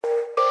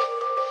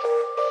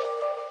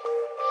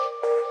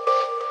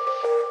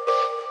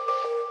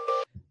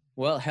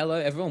Well, hello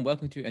everyone.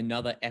 Welcome to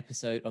another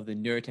episode of the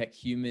Neurotech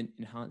Human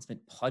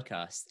Enhancement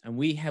Podcast. And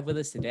we have with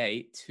us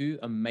today two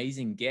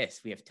amazing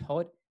guests. We have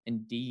Todd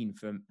and Dean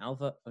from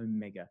Alpha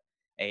Omega,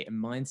 a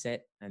mindset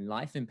and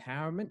life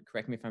empowerment,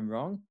 correct me if I'm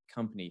wrong,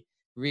 company,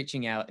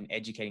 reaching out and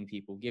educating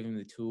people, giving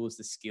them the tools,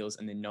 the skills,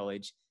 and the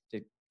knowledge to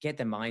get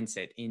their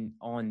mindset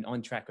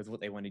on track with what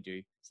they want to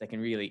do so they can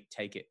really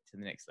take it to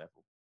the next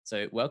level.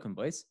 So welcome,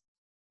 boys.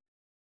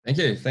 Thank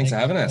you. Thanks for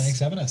having us. Thanks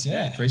for having us.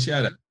 Yeah.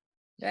 Appreciate it.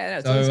 Yeah,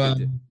 it's always good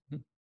to...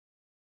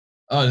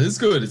 Oh, this is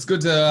good. It's good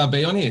to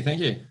be on here.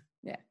 Thank you.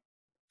 Yeah.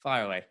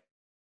 Fire away.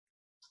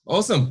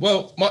 Awesome.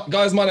 Well,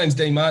 guys, my name's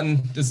Dean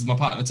Martin. This is my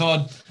partner,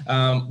 Todd.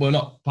 Well,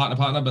 not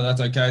partner, but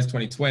that's okay. It's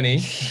 2020.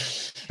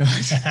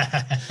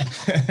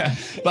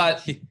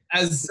 But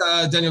as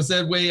Daniel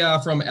said, we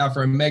are from Alpha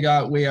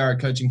Omega. We are a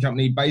coaching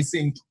company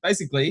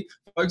basically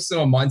focusing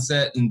on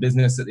mindset and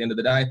business at the end of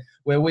the day,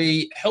 where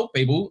we help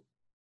people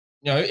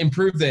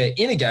improve their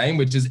inner game,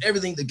 which is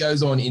everything that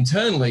goes on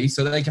internally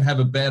so that they can have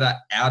a better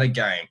outer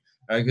game.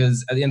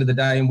 Because at the end of the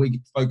day, and we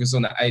focus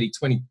on the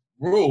 80-20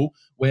 rule,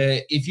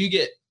 where if you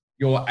get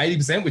your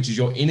 80%, which is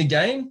your inner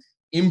game,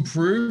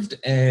 improved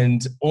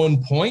and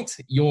on point,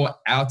 your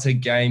outer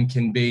game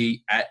can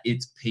be at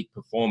its peak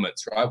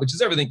performance, right? Which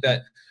is everything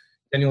that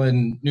Daniel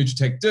and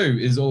Nutritech do,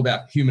 is all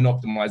about human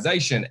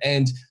optimization.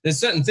 And there's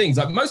certain things,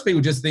 like most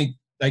people just think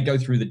they go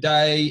through the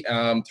day,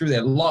 through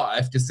their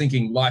life, just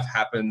thinking life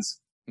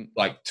happens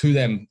like to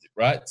them,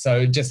 right?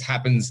 So it just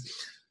happens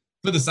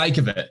for the sake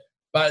of it.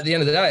 But at the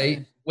end of the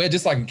day, we're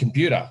just like a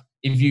computer.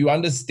 If you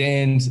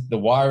understand the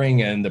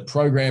wiring and the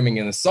programming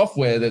and the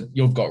software that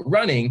you've got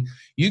running,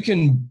 you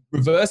can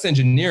reverse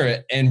engineer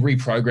it and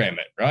reprogram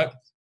it, right?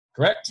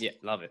 Correct? Yeah,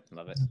 love it.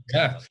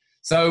 Yeah.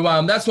 So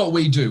that's what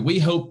we do. We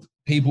help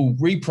people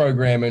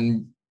reprogram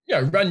and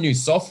run new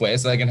software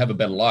so they can have a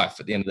better life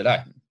at the end of the day.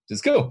 Which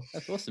is cool.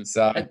 That's awesome.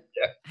 So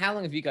how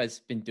long have you guys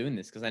been doing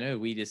this? Because I know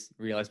we just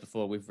realized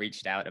before we've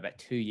reached out about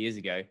 2 years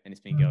ago and it's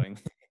been going,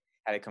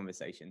 had a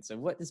conversation. So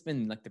what has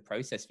been like the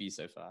process for you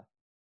so far?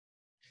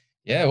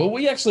 Yeah, well,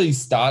 we actually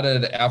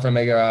started Alpha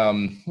Omega,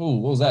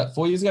 what was that,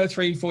 4 years ago,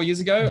 4 years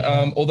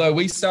ago? Although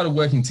we started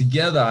working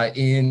together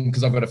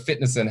because I've got a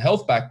fitness and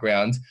health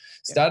background,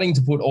 starting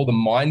to put all the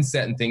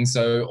mindset and things.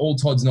 So all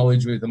Todd's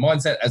knowledge with the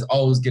mindset as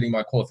I was getting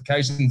my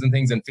qualifications and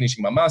things and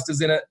finishing my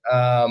master's in it,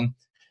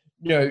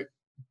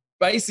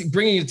 basically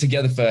bringing it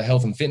together for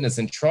health and fitness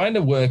and trying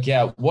to work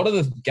out what are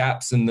the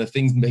gaps and the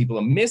things people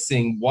are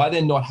missing, why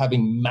they're not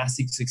having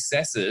massive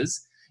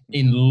successes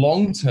in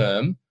long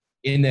term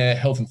in their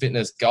health and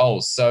fitness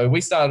goals. So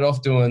we started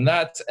off doing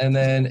that, and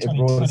then it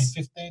brought us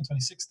 2015,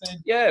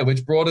 2016. Yeah,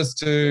 which brought us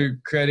to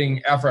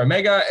creating Alpha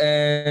Omega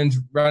and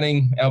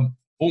running our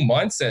full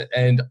mindset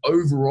and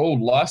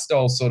overall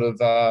lifestyle sort of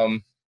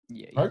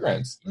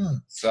programs.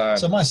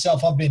 So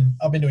myself, I've been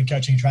doing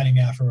coaching and training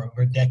now for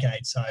over a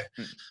decade. So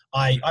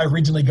I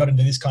originally got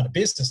into this kind of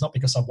business not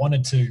because I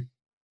wanted to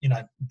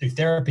do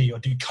therapy or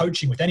do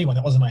coaching with anyone.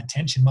 That wasn't my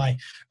intention. My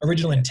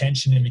original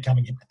intention in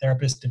becoming a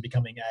therapist and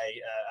becoming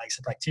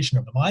a practitioner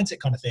of the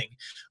mindset kind of thing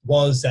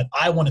was that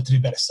I wanted to do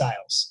better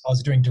sales. I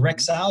was doing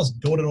direct sales,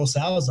 door-to-door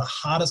sales, the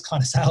hardest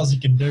kind of sales you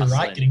can do,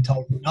 right? Getting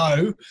told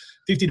no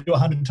 50 to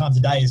 100 times a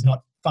day is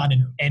not fun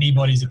in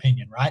anybody's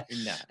opinion, right?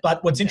 No.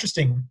 But what's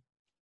interesting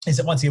is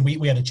that once again,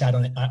 we had a chat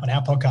on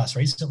our podcast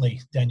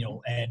recently,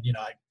 Daniel, and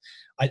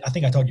I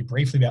think I told you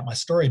briefly about my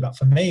story, but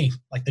for me,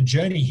 like the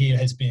journey here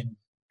has been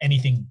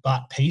anything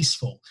but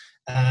peaceful.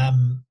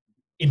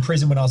 In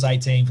prison when I was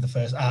 18 for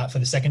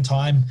the second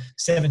time,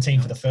 17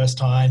 for the first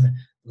time,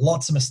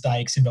 lots of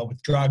mistakes involved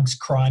with drugs,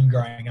 crime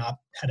growing up,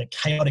 had a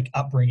chaotic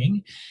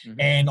upbringing.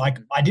 And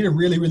I did a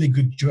really, really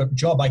good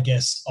job, I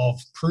guess,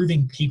 of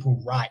proving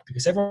people right,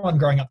 because everyone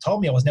growing up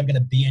told me I was never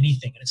going to be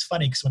anything. And it's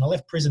funny because when I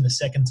left prison the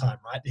second time,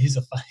 right, here's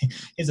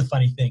a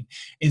funny thing,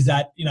 is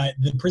that,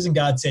 the prison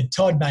guard said,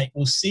 "Todd, mate,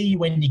 we'll see you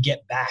when you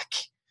get back,"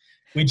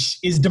 which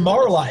is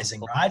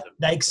demoralizing, right?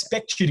 They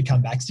expect you to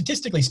come back.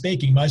 Statistically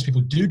speaking, most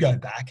people do go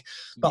back.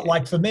 But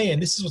like for me,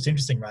 and this is what's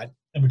interesting, right?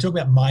 And we're talking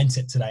about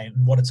mindset today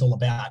and what it's all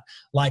about.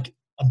 Like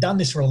I've done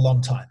this for a long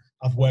time.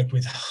 I've worked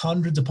with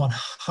hundreds upon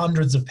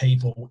hundreds of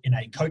people in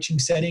a coaching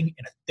setting,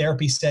 in a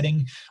therapy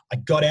setting. I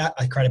got out,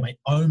 I created my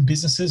own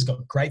businesses,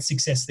 got great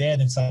success there,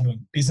 then started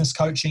doing business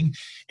coaching.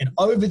 And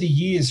over the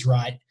years,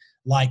 right,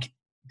 like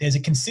there's a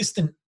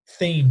consistent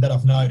theme that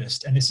I've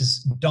noticed, and this is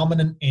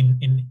dominant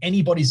in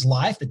anybody's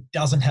life that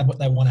doesn't have what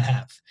they want to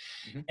have.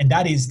 And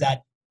that is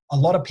that a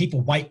lot of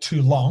people wait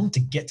too long to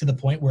get to the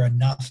point where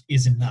enough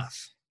is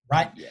enough,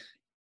 right? Yeah.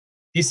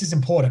 This is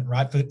important,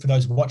 right? For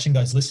those watching,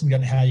 those listening,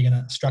 don't know how you're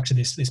going to structure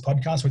this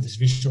podcast, whether it's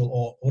visual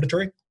or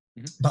auditory.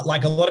 But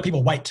like a lot of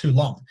people wait too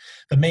long.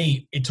 For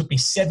me, it took me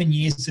 7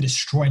 years to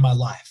destroy my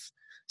life.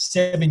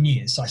 7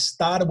 years. So I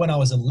started when I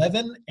was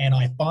 11 and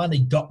I finally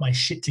got my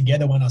shit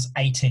together when I was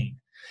 18.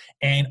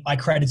 And I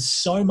created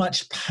so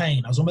much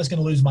pain. I was almost going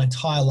to lose my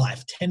entire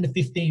life, 10 to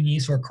 15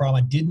 years for a crime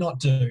I did not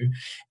do.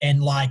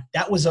 And like,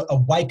 that was a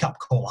wake-up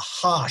call, a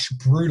harsh,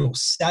 brutal,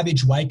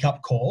 savage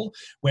wake-up call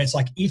where it's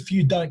like, if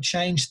you don't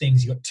change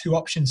things, you've got two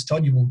options,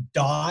 Todd. You will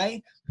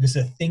die because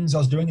of the things I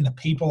was doing and the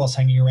people I was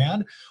hanging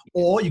around,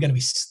 or you're going to be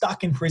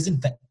stuck in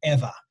prison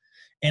forever.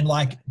 And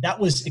like, that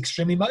was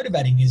extremely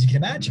motivating, as you can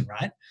imagine,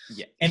 right?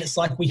 Yeah. And it's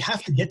like, we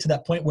have to get to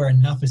that point where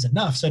enough is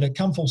enough. So to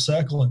come full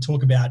circle and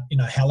talk about,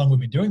 how long we've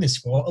been doing this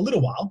for, a little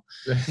while.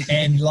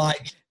 And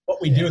like,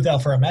 what we do with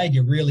Alpha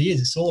Omega really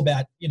is, it's all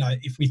about,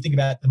 if we think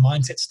about the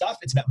mindset stuff,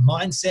 it's about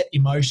mindset,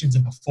 emotions,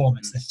 and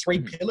performance. The three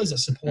pillars that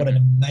support an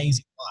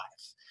amazing life.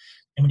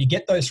 And when you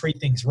get those three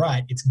things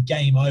right, it's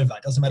game over.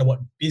 It doesn't matter what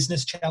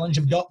business challenge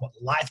you've got, what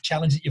life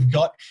challenge that you've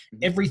got.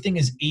 Everything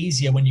is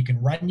easier when you can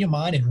run your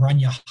mind and run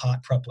your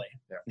heart properly,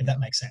 if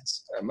that makes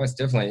sense. Most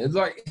definitely. It's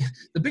like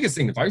the biggest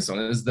thing to focus on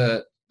is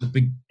the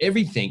big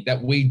everything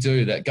that we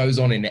do that goes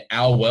on in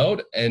our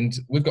world, and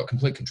we've got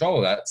complete control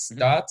of that,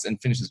 starts and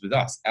finishes with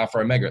us. Alpha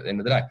Omega at the end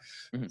of the day.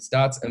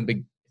 Starts and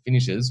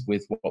finishes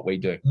with what we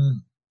do.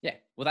 Yeah,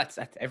 well, that's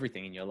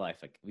everything in your life.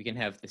 Like, we can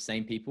have the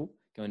same people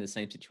go into the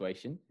same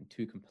situation and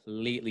two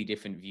completely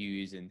different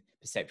views and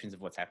perceptions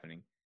of what's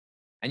happening.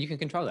 And you can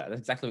control that.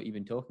 That's exactly what you've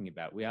been talking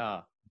about. We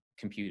are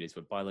computers.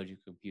 We're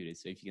biological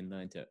computers. So if you can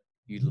learn to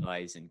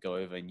utilize and go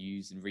over and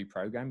use and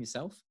reprogram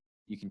yourself,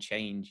 you can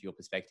change your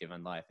perspective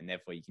on life, and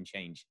therefore you can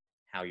change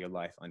how your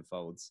life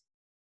unfolds.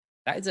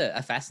 That is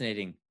a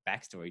fascinating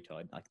backstory,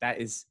 Todd. Like, that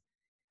is,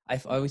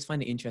 I always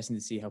find it interesting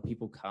to see how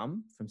people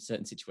come from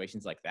certain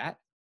situations like that.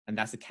 And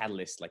that's the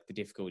catalyst, like the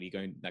difficulty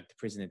going, like the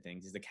prison and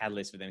things, is the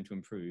catalyst for them to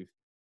improve.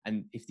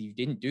 And if you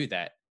didn't do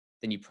that,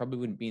 then you probably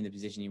wouldn't be in the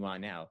position you are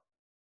now.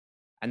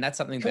 And that's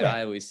something that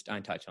I always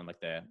touch on, like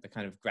the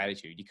kind of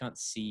gratitude. You can't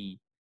see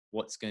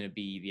what's going to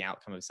be the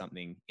outcome of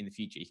something in the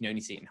future. You can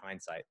only see it in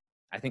hindsight.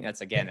 I think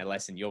that's, again, a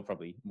lesson. You're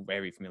probably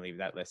very familiar with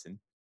that lesson,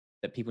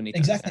 that people need to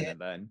understand and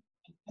learn.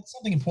 That's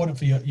something important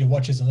for your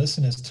watchers and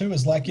listeners too,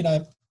 is like,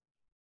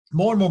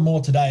 more and more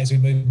today, as we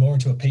move more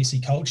into a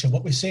PC culture,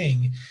 what we're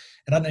seeing,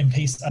 and I don't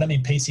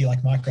mean PC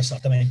like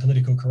Microsoft, I mean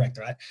political correct,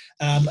 right?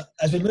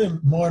 As we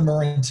move more and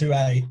more into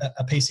a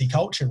PC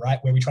culture, right,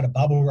 where we try to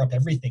bubble wrap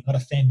everything, not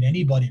offend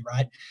anybody,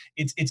 right?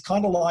 It's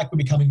kind of like we're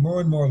becoming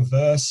more and more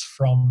averse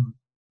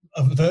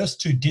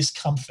to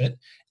discomfort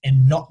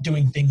and not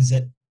doing things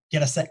that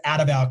get us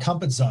out of our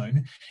comfort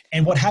zone.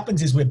 And what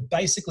happens is we're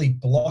basically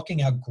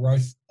blocking our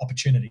growth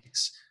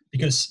opportunities.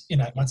 Because,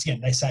 once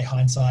again, they say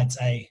hindsight's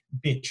a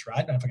bitch, right?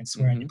 I don't know if I can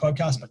swear on your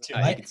podcast, but too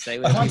late.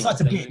 But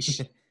hindsight's a bitch.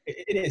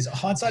 It is.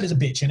 Hindsight is a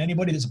bitch. And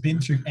anybody that's been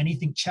through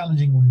anything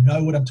challenging will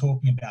know what I'm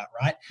talking about,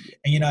 right?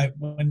 And,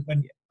 when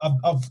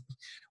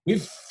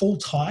we've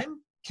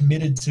full-time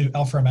committed to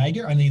Alpha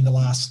Omega only in the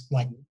last,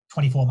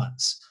 24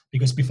 months.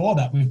 Because before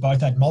that, we've both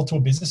had multiple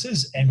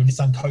businesses and we've just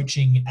done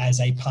coaching as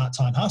a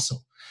part-time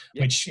hustle,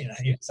 which,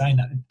 you're saying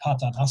that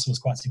part-time hustle was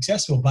quite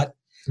successful, but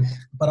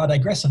I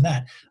digress on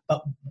that.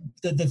 But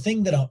the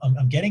thing that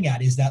I'm getting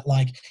at is that,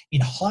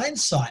 in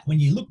hindsight, when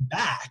you look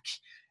back,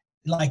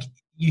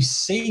 you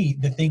see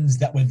the things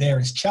that were there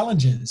as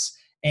challenges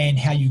and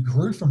how you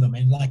grew from them.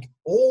 And I've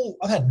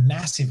had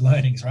massive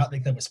learnings, right?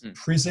 There was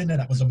prison, and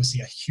that was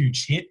obviously a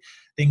huge hit.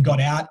 Then got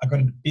out, I got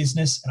into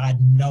business, and I had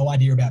no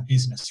idea about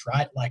business,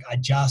 right? I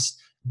just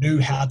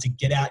knew how to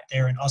get out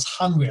there, and I was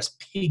hungry. I was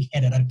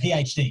pig-headed. I had a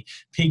PhD,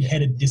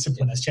 pig-headed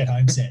discipline, as Chet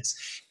Holmes says.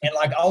 And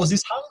I was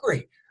just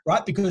hungry,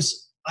 right?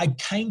 Because I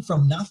came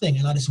from nothing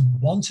and I just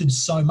wanted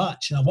so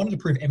much, and I wanted to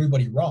prove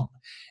everybody wrong.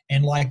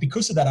 And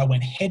because of that, I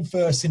went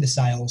headfirst into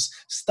sales,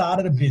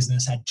 started a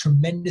business, had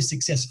tremendous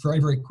success very,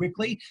 very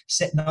quickly,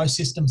 set no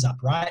systems up,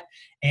 right?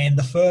 And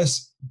the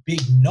first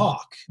big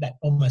knock that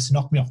almost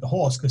knocked me off the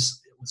horse,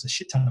 because it was a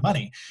shit ton of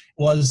money,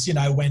 was,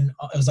 when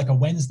it was a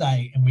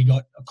Wednesday and we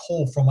got a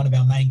call from one of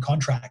our main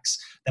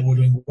contracts that we're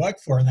doing work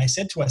for. And they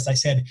said to us,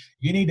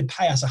 you need to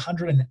pay us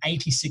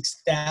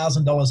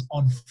 $186,000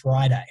 on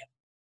Friday.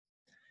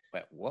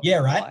 Wait, what? Yeah,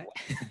 right.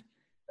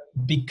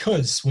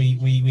 Because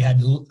we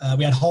had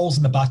holes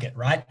in the bucket,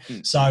 right?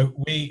 So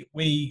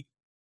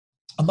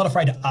I'm not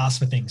afraid to ask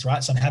for things,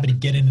 right? So I'm happy to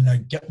get in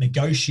and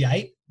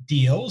negotiate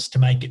deals to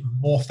make it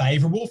more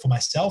favorable for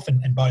myself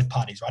and both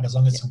parties, right? As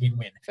long as it's a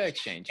win-win. Fair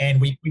exchange. And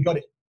we got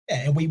it.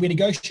 Yeah, and we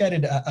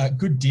negotiated a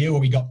good deal where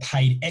we got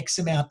paid X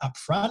amount up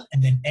front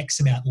and then X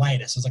amount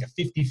later. So it's like a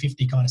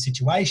 50-50 kind of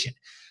situation.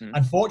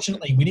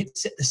 Unfortunately, we didn't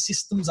set the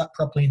systems up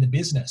properly in the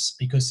business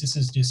because this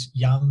is just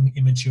young,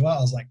 immature. I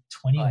was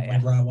 20 or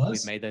whatever I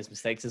was. We've made those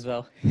mistakes as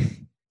well.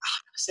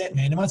 100%,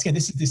 man. And once again,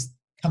 this is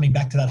coming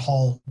back to that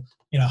whole,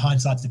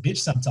 hindsight's a bitch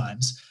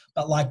sometimes.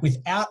 But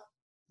without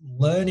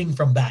learning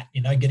from that,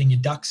 getting your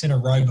ducks in a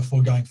row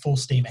before going full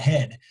steam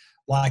ahead,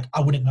 I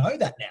wouldn't know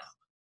that now.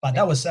 But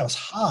that was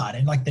hard.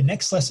 And the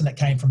next lesson that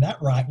came from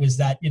that, right, was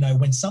that,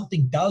 when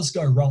something does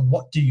go wrong,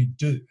 what do you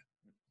do?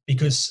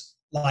 Because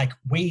like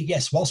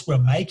whilst we're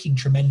making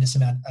tremendous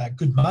amount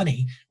good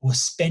money, we're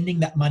spending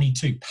that money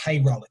to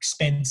payroll,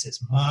 expenses,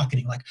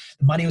 marketing. Like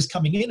the money was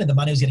coming in and the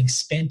money was getting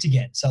spent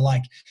again. So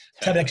like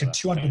to have an extra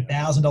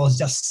 $200,000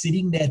 just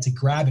sitting there to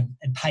grab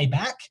and pay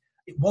back,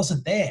 it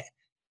wasn't there.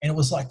 And it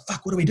was like,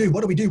 fuck, what do we do?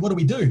 What do we do? What do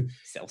we do?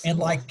 And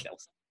like,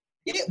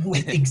 yeah,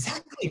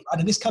 exactly. Right.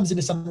 And this comes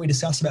into something we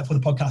discussed about before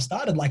the podcast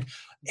started. Like,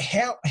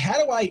 how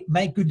do I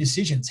make good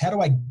decisions? How do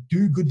I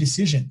do good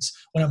decisions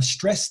when I'm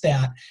stressed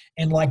out?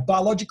 And like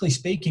biologically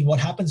speaking, what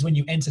happens when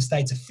you enter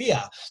states of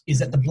fear is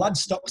that the blood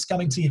stops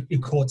coming to your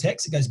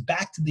cortex. It goes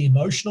back to the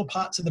emotional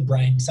parts of the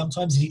brain.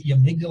 Sometimes your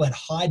amygdala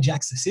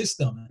hijacks the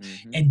system,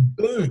 and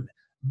boom,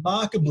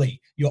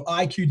 remarkably, your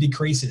IQ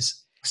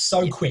decreases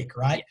so quick,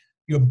 right?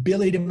 Your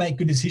ability to make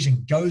good decisions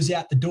goes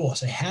out the door.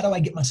 So how do I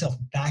get myself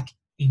back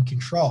in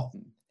control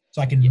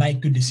so I can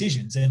make good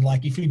decisions? And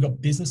like, if you've got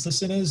business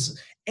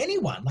listeners,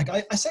 anyone, like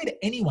I say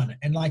to anyone,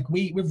 and like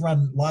we've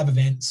run live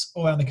events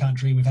all around the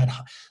country. We've had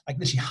like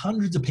literally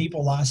hundreds of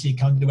people last year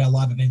come to our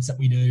live events that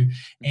we do.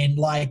 And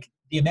like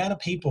the amount of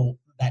people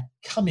that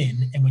come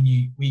in, and when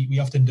we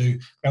often do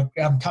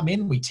come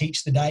in, we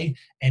teach the day,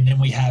 and then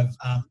we have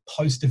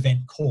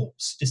post-event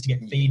calls just to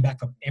get feedback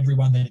from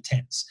everyone that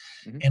attends.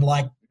 And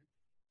like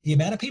the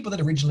amount of people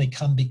that originally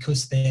come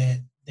because they're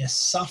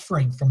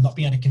suffering from not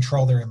being able to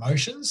control their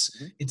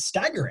emotions, it's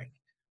staggering.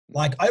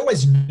 Like I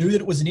always knew that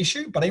it was an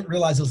issue, but I didn't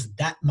realize it was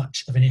that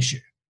much of an issue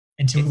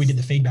until we did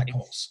the feedback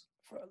calls.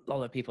 For a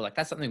lot of people, like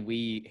that's something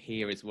we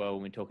hear as well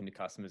when talking to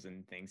customers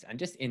and things, and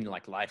just in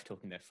like life,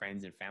 talking to their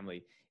friends and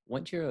family.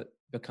 Once you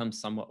become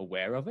somewhat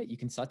aware of it, you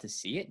can start to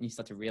see it, and you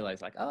start to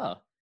realize like, oh,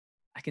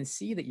 I can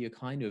see that you're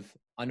kind of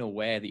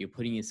unaware that you're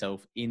putting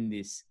yourself in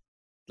this,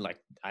 like,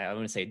 I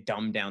want to say a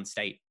dumbed down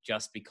state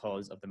just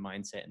because of the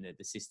mindset and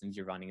the systems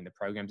you're running and the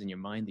programs in your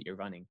mind that you're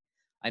running.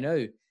 I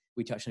know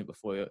we touched on it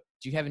before.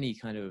 Do you have any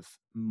kind of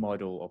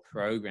model or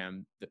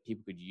program that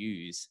people could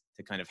use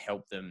to kind of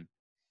help them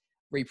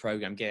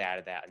reprogram, get out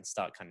of that, and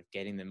start kind of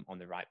getting them on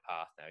the right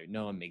path?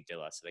 No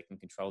amygdala, so they can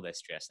control their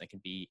stress. They can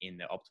be in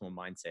the optimal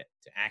mindset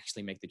to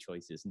actually make the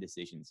choices and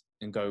decisions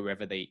and go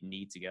wherever they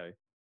need to go.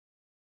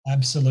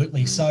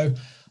 Absolutely. So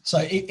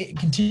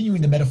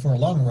continuing the metaphor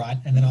along, right,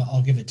 and then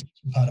I'll give a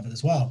teaching part of it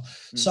as well.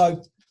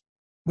 So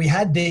we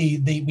had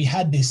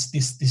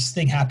this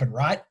thing happen,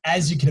 right?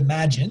 As you can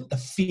imagine, the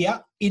fear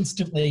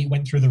instantly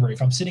went through the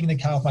roof. I'm sitting in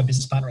the car with my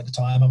business partner at the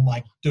time. I'm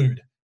like, dude,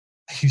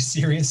 are you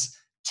serious?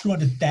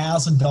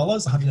 $200,000,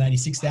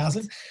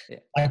 $186,000.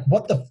 Like,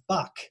 what the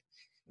fuck?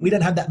 We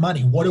don't have that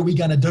money. What are we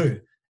gonna do?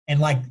 And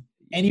like,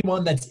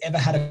 anyone that's ever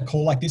had a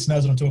call like this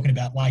knows what I'm talking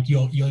about. Like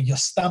your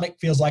stomach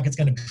feels like it's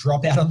going to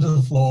drop out onto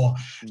the floor.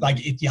 Like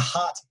your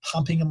heart's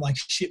pumping. I'm like,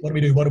 shit, what do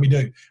we do? What do we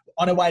do?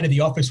 On our way to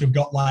the office, we've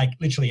got like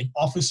literally an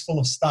office full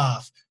of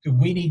staff who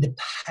we need to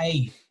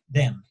pay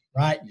them,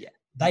 right?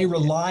 They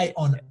rely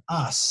on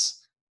us.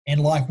 And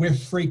like, we're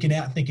freaking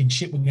out thinking,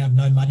 shit, we're going to have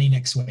no money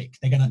next week.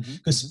 They're going to,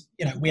 because,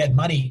 you know, we had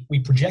money, we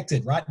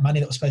projected, right? Money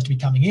that was supposed to be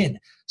coming in.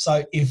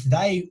 So if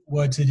they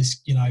were to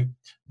just, you know,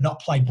 not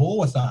play ball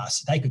with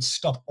us, they could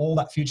stop all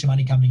that future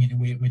money coming in,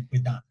 and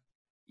we're done.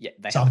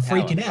 So I'm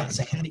freaking out.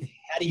 So how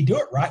do you do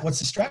it, right? What's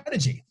the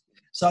strategy?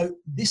 So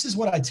this is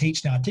what I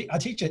teach now. I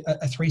teach a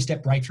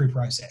 3-step breakthrough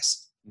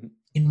process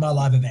in my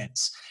live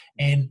events.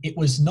 And it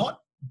was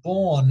not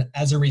born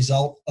as a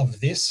result of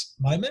this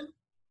moment.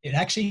 It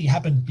actually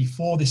happened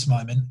before this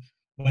moment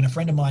when a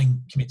friend of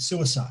mine commits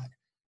suicide,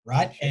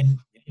 right? And,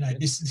 you know,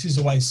 this is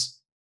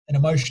always an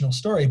emotional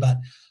story, but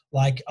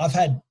like I've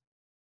had,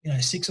 you know,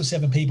 6 or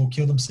 7 people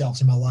kill themselves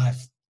in my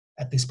life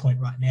at this point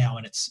right now.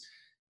 And it's,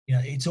 you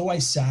know, it's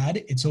always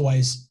sad. It's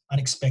always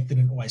unexpected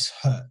and always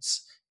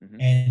hurts.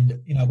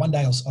 And, you know, one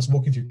day I was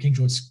walking through King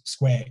George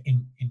Square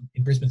in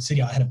Brisbane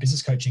City. I had a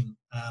business coaching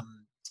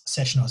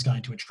session I was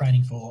going to, a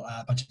training for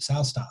a bunch of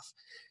sales staff.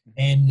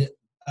 And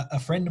a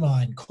friend of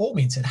mine called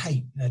me and said,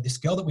 hey, this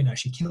girl that we know,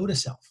 she killed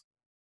herself.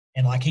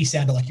 And like, he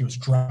sounded like he was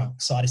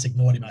drunk. So I just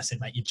ignored him. I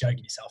said, mate, you're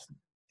joking yourself.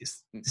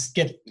 Just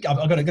get,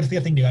 I've got a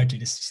thing to go to.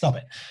 Just stop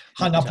it.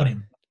 Hung up on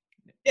him.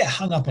 Yeah,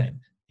 hung up on him.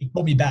 He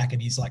called me back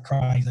and he's like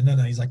crying. He's like, no.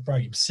 He's like, bro,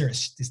 you're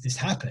serious. This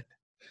happened.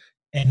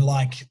 And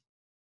like,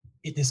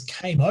 it just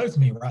came over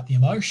me, right? The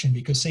emotion,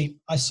 because see,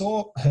 I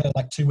saw her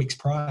like 2 weeks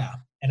prior.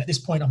 And at this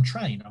point I'm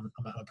trained. I'm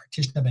a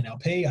practitioner of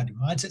NLP. I do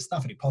mindset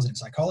stuff. I do positive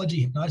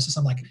psychology, hypnosis.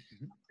 I'm like,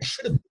 I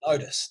should have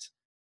noticed,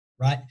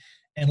 right?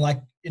 And like,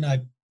 you know,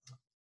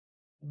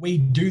 we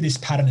do this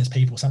pattern as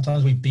people.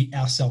 Sometimes we beat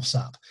ourselves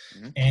up.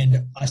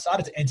 And I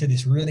started to enter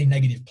this really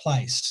negative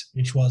place,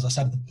 which was I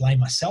started to blame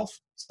myself.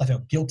 So I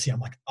felt guilty.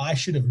 I'm like, I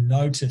should have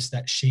noticed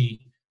that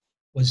she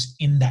was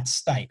in that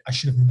state. I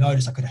should have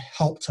noticed. I could have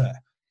helped her.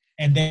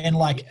 And then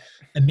like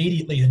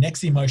immediately the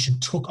next emotion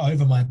took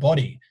over my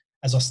body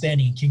as I was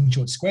standing in King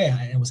George Square,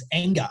 and it was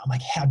anger. I'm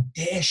like, how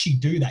dare she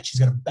do that? She's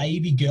got a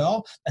baby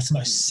girl. That's the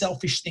most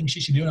selfish thing she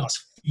should do. And I was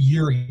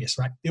furious,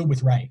 right? Filled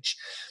with rage.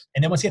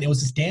 And then once again, it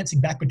was this dancing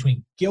back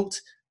between guilt,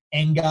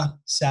 anger,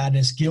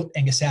 sadness, guilt,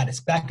 anger, sadness,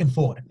 back and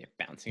forth.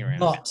 Bouncing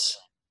around.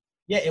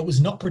 It was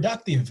not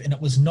productive, and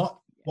it was not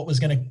what was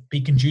going to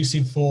be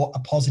conducive for a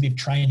positive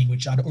training,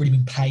 which I'd already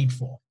been paid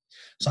for.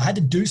 So I had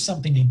to do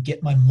something to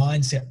get my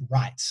mindset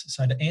right.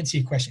 So to answer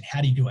your question,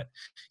 how do you do it?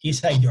 Here's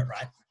how you do it,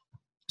 right?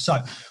 So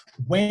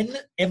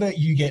whenever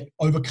you get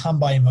overcome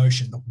by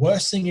emotion, the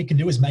worst thing you can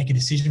do is make a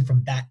decision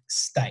from that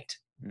state.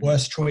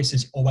 Worst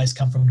choices always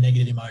come from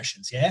negative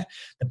emotions, yeah?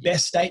 The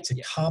best states are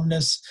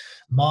calmness,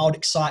 mild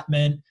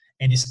excitement,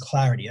 and just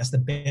clarity. That's the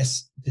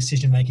best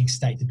decision-making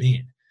state to be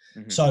in.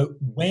 So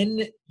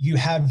when you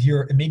have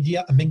your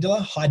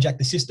amygdala hijack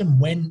the system,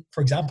 when,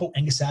 for example,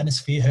 anger, sadness,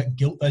 fear, hurt,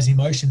 guilt, those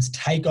emotions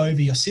take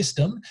over your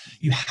system,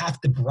 you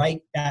have to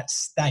break that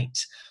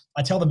state.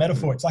 I tell the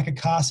metaphor, it's like a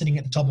car sitting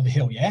at the top of a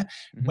hill, yeah?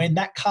 When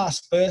that car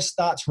first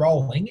starts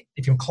rolling,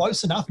 if you're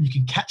close enough and you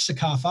can catch the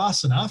car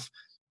fast enough,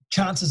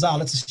 chances are,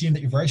 let's assume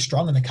that you're very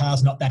strong and the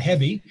car's not that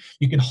heavy,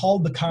 you can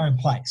hold the car in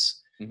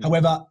place.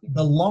 However,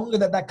 the longer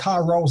that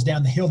car rolls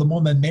down the hill, the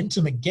more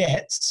momentum it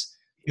gets,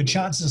 your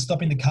chances of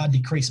stopping the car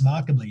decrease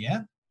markedly,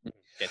 yeah?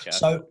 Getcha.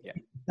 So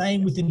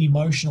same with an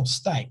emotional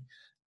state.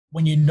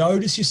 When you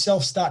notice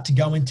yourself start to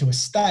go into a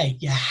state,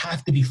 you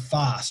have to be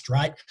fast,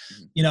 right?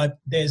 You know,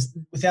 there's,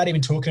 without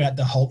even talking about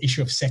the whole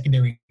issue of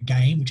secondary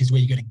gain, which is where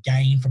you're going to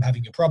gain from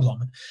having your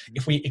problem.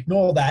 If we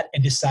ignore that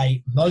and just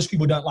say, most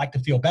people don't like to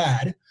feel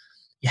bad,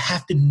 you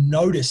have to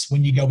notice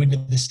when you go into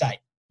the state,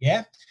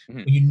 yeah?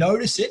 When you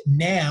notice it,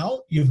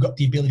 now you've got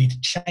the ability to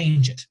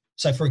change it.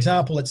 So for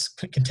example, let's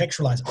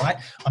contextualize it, right?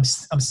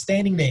 I'm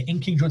standing there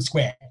in King George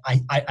Square.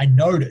 I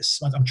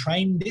notice, I'm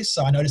trained this,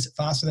 so I notice it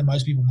faster than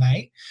most people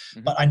may.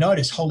 But I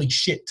notice, holy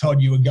shit,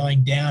 Todd, you were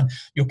going down,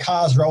 your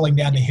car's rolling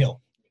down the hill.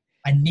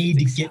 I need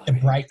to get the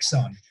brakes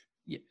on.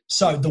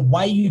 So the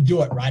way you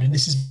do it, right, and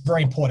this is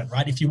very important,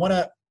 right? If you want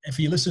to,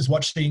 for your listeners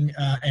watching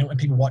and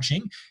people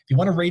watching, if you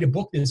want to read a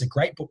book, there's a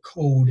great book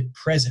called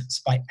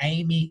Presence by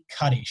Amy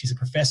Cuddy. She's a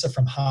professor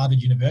from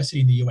Harvard University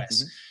in the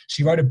US.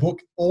 She wrote a book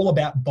all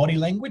about body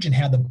language and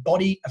how the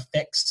body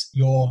affects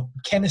your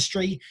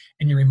chemistry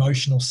and your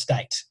emotional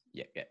state.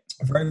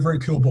 A very, very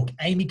cool book.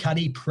 Amy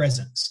Cuddy,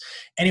 Presence.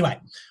 Anyway,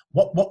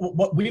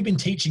 what we've been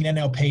teaching in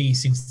NLP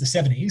since the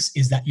 70s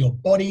is that your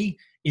body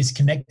is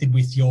connected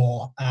with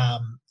your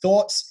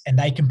thoughts and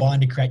they combine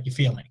to create your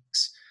feelings.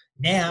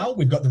 Now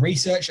we've got the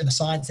research and the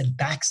science that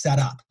backs that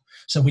up.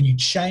 So when you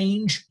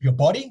change your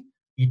body,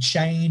 you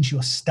change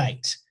your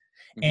state.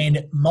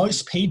 And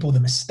most people, the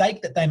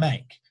mistake that they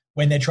make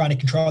when they're trying to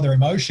control their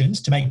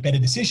emotions to make better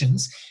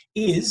decisions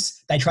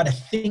is they try to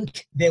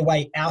think their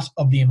way out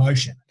of the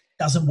emotion.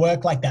 Doesn't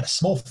work like that. A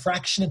small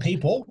fraction of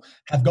people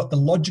have got the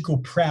logical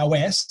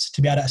prowess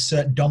to be able to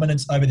assert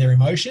dominance over their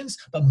emotions,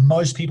 but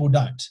most people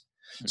don't.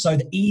 So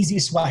the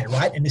easiest way,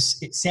 right? And this,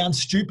 it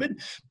sounds stupid,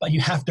 but you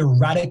have to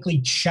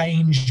radically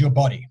change your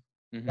body,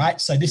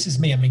 right? So this is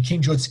me. I'm in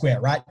King George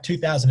Square, right?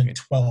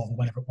 2012 or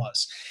whatever it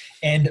was.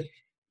 And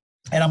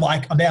I'm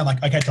there. I'm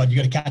like, okay, Todd, you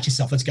got to catch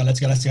yourself. Let's go.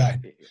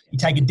 You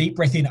take a deep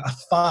breath in, a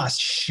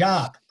fast,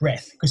 sharp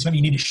breath, because when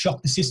you need to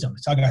shock the system.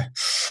 So I go,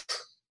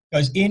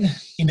 goes in,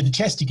 into the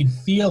chest. You can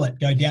feel it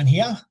go down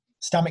here.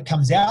 Stomach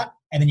comes out,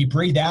 and then you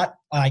breathe out.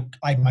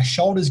 My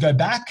shoulders go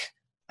back.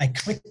 I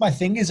click my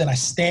fingers and I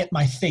stamp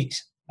my feet.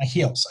 My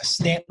heels. I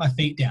stamp my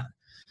feet down.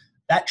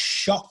 That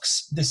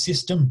shocks the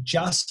system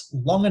just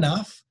long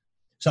enough.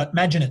 So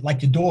imagine it like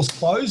the door's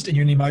closed and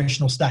you're in an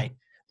emotional state.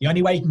 The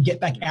only way you can get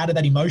back out of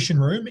that emotion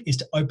room is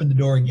to open the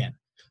door again.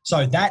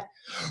 So that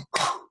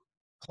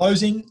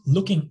closing,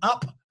 looking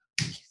up,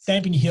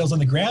 stamping your heels on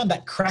the ground,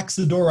 that cracks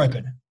the door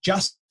open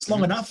just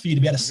long enough for you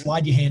to be able to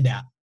slide your hand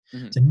out.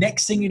 So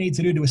next thing you need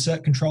to do to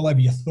assert control over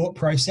your thought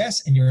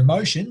process and your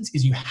emotions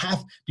is you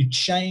have to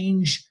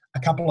change a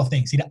couple of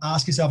things. You need to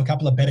ask yourself a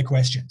couple of better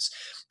questions.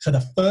 So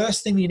the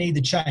first thing you need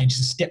to change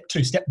is step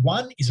 2. Step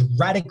 1 is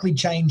radically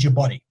change your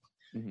body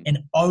and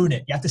own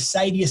it. You have to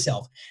say to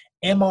yourself,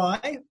 am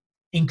I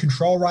in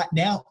control right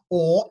now,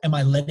 or am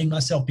I letting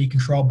myself be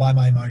controlled by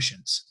my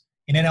emotions?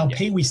 In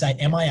NLP, we say,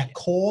 am I at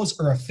cause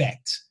or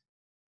effect?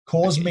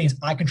 Cause means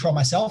I control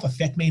myself.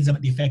 Effect means I'm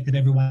at the effect of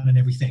everyone and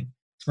everything.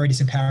 It's very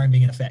disempowering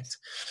being in effect.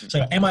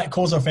 So am I at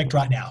cause or effect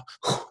right now?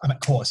 I'm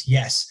at cause.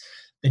 Yes.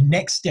 The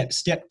next step,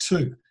 step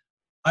 2.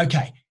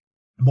 Okay.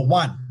 Number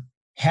 1,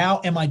 how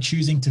am I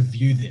choosing to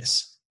view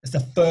this? That's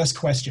the first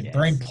question.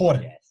 Very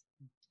important.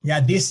 Yeah,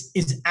 this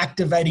is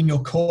activating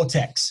your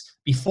cortex.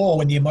 Before,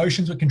 when the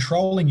emotions were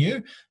controlling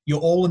you, you're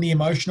all in the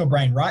emotional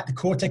brain, right? The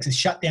cortex is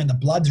shut down. The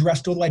blood's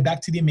rushed all the way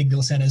back to the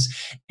amygdala centers.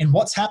 And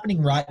what's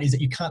happening, right, is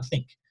that you can't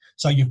think.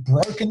 So you've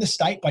broken the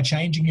state by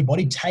changing your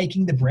body,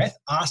 taking the breath,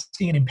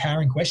 asking an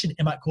empowering question.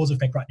 Am I at cause or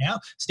effect right now?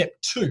 Step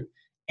 2,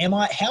 how am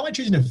I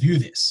choosing to view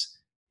this?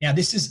 Now,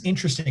 this is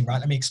interesting, right?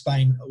 Let me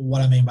explain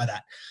what I mean by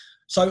that.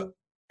 So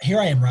here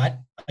I am, right?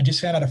 I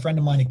just found out a friend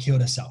of mine had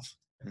killed herself.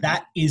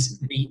 That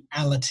is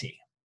reality,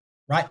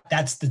 right?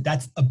 That's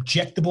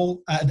objectable.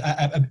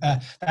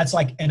 That's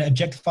like an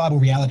objectifiable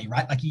reality,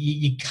 right? Like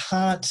you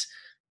can't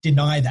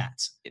deny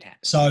that. It happened.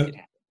 So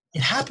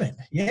it happened,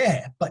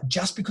 yeah. But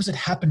just because it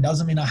happened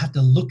doesn't mean I have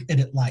to look at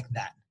it like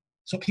that.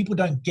 So people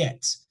don't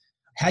get.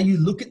 How you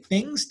look at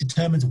things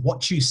determines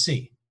what you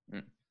see.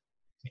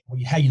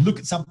 How you look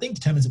at something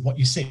determines what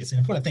you see. It's an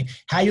important thing.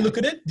 How you look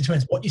at it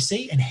determines what you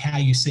see and how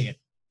you see it.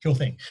 Cool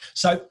thing.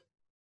 So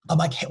I'm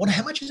like,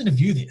 how much is going to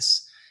view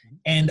this?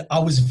 And I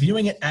was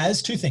viewing it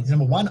as two things.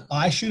 Number one,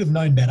 I should have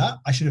known better.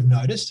 I should have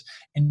noticed.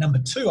 And number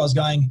two, I was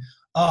going,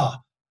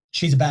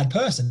 she's a bad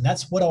person.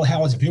 That's how I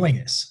was viewing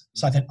this.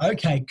 So I thought,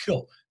 okay,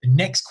 cool. The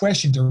next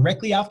question,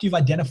 directly after you've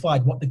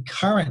identified what the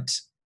current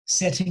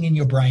setting in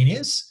your brain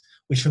is,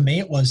 which for me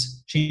it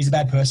was, she's a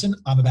bad person,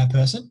 I'm a bad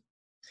person.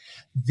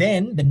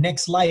 Then the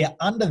next layer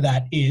under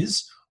that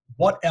is,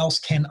 what else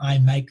can I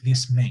make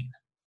this mean?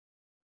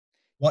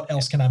 What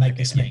else can I make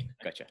this mean?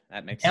 Gotcha.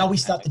 That makes sense. Now we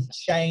start to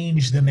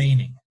change the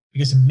meaning,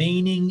 because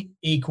meaning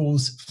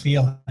equals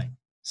feeling.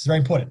 This is very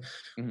important.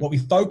 Mm-hmm. What we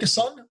focus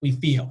on, we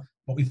feel.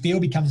 What we feel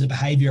becomes a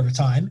behavior over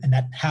time, and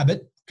that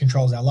habit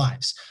controls our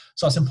lives.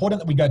 So it's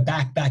important that we go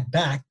back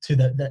to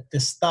the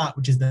start,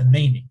 which is the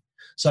meaning.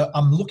 So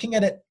I'm looking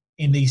at it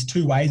in these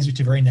two ways, which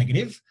are very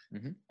negative,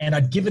 and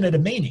I'd given it a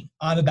meaning.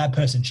 I'm a bad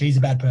person. She's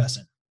a bad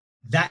person.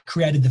 That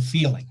created the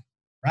feeling,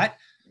 right?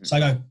 So I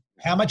go,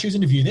 how am I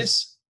choosing to view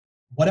this?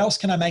 What else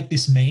can I make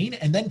this mean?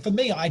 And then for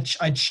me, I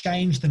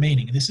changed the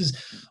meaning. And this is,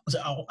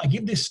 I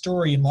give this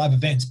story in live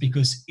events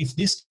because if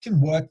this can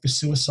work for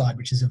suicide,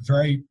 which is a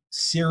very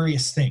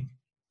serious thing,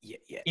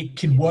 it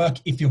can work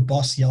if your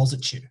boss yells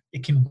at you.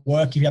 It can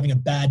work if you're having a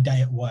bad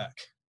day at work.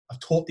 I've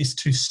taught this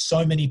to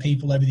so many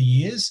people over the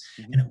years,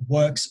 and it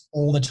works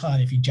all the time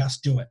if you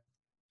just do it.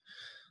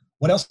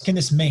 What else can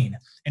this mean?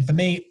 And for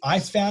me, I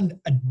found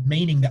a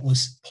meaning that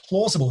was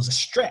plausible as a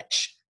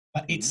stretch,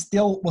 but it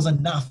still was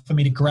enough for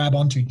me to grab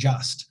onto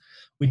just,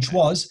 which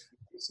was,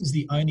 this is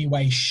the only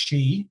way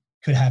she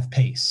could have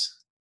peace.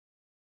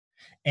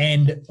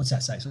 And what's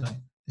that say? So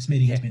this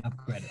meeting has been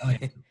upgraded. Oh,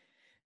 yeah.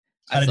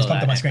 I just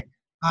popped on my screen.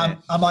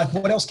 I'm like,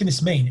 what else can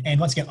this mean? And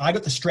once again, I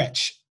got the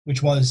stretch,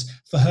 which was,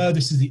 for her,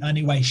 this is the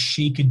only way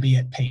she could be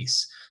at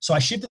peace. So I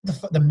shifted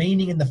the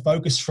meaning and the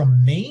focus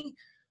from me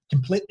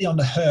completely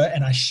onto her,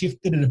 and I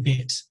shifted it a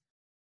bit.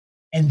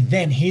 And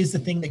then here's the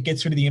thing that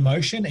gets rid of the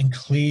emotion and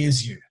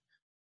clears you.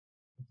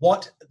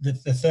 What the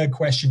third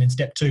question in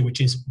step 2,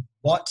 which is,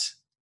 what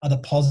are the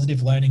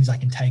positive learnings I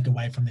can take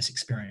away from this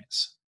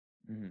experience?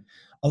 Mm-hmm.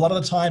 A lot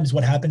of the times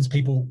what happens,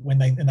 people, when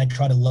they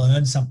try to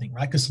learn something,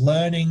 right? Because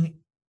learning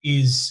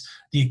is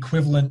the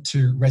equivalent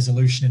to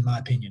resolution, in my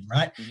opinion,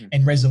 right? Mm-hmm.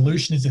 And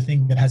resolution is the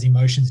thing that has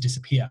emotions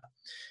disappear.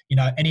 You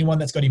know, anyone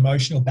that's got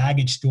emotional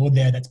baggage stored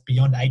there that's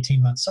beyond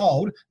 18 months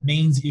old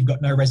means that you've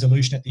got no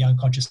resolution at the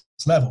unconscious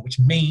level, which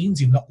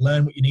means you've not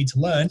learned what you need to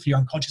learn for your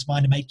unconscious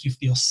mind to make you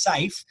feel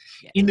safe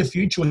in the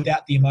future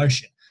without the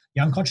emotion.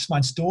 The unconscious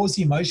mind stores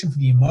the emotion for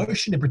the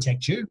emotion to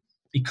protect you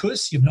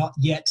because you've not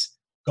yet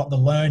got the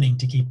learning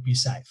to keep you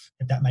safe,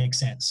 if that makes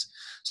sense.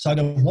 So I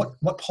go,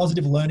 what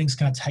positive learnings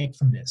can I take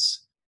from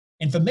this?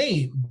 And for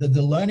me,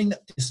 the learning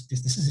that this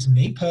is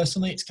me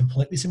personally, it's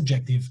completely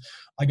subjective.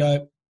 I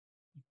go,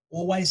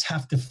 always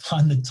have to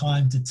find the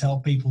time to tell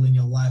people in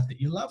your life that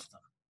you love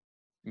them.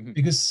 Mm-hmm.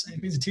 Because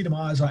there's a tear to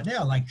my eyes right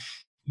now. Like,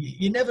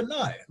 you never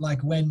know,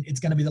 like, when it's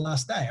going to be the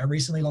last day. I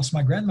recently lost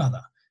my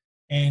grandmother.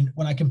 And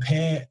when I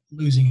compare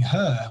losing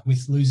her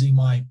with losing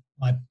my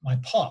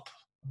pop,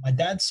 my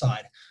dad's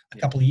side, a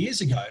couple of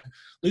years ago,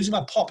 losing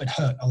my pop, it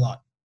hurt a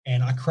lot.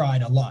 And I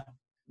cried a lot.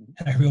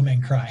 And a real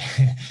man cry.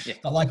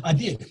 But like, I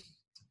did.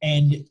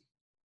 And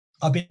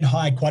I've been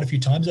hired quite a few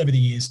times over the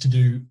years to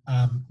do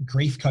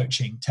grief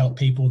coaching, to help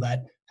people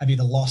that have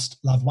either lost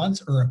loved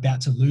ones or are about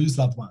to lose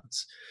loved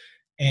ones.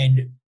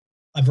 And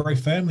I'm very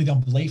firmly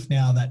on belief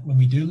now that when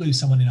we do lose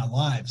someone in our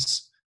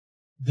lives,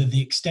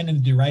 the extent and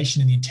the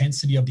duration and the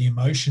intensity of the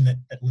emotion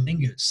that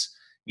lingers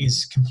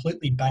is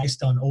completely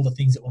based on all the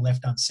things that were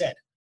left unsaid.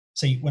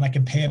 So when I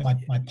compare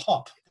my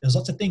pop, there's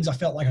lots of things I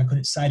felt like I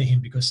couldn't say to him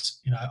because,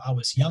 you know, I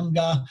was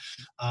younger.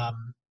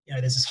 You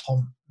know, there's this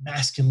whole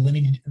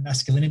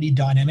masculinity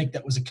dynamic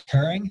that was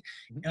occurring.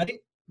 And I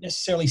didn't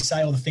necessarily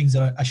say all the things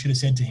that I should have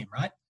said to him,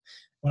 right?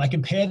 When I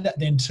compared that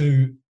then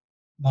to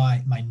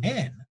my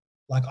nan,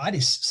 like, I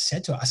just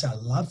said to her, I said, I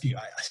love you.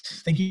 I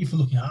thank you for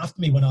looking after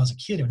me when I was a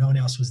kid and no one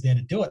else was there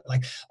to do it.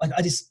 Like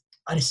I just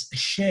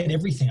shared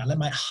everything. I let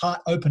my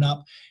heart open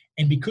up.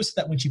 And because of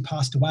that, when she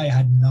passed away, I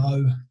had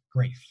no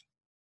grief.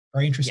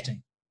 Very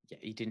interesting. Yeah,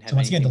 you didn't have. So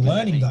once again, the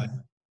learning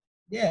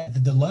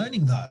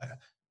though,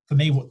 for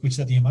me, which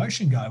let the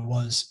emotion go,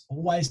 was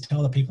always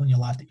tell the people in your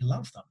life that you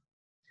love them.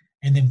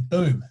 And then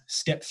boom,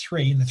 step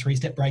 3 in the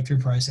 3-step breakthrough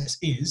process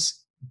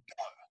is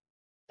go.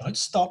 Don't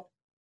stop.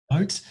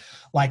 Don't,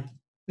 like,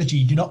 that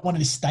you do not want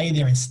to stay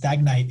there and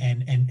stagnate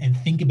and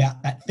think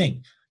about that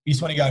thing. You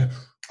just want to go,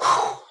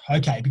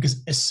 okay,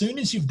 because as soon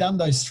as you've done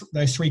those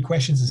 3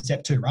 questions in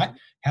step 2, right?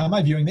 How am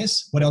I viewing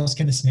this? What else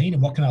can this mean?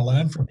 And what can I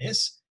learn from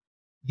this?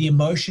 The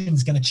emotion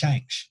is going to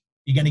change.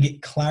 You're going to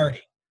get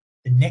clarity.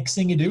 The next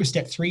thing you do,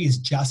 step 3, is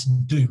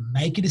just do.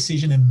 Make a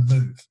decision and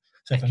move.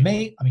 So for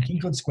me, I'm in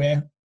Kingswood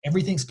Square.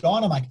 Everything's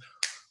gone. I'm like,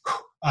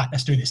 all right,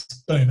 let's do this.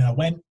 Boom. And I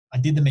went, I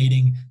did the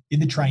meeting, did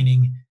the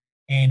training,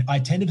 and I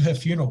attended her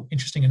funeral.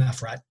 Interesting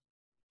enough, right?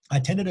 I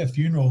attended her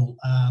funeral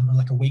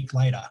like a week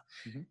later,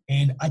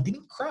 and I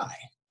didn't cry.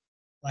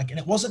 like, and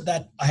it wasn't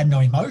that I had no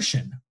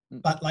emotion,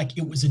 but like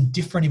it was a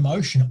different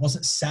emotion. It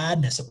wasn't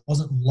sadness. It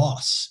wasn't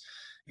loss.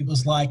 It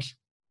was like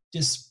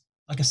just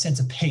like a sense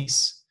of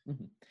peace.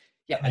 Mm-hmm.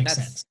 Yeah, that makes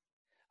sense.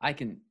 I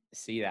can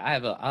see that. I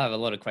have a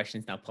lot of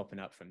questions now popping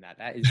up from that.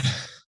 That is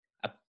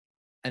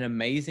an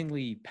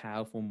amazingly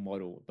powerful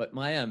model. But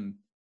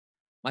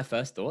my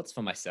first thoughts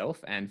for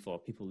myself and for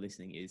people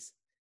listening is,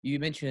 you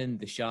mentioned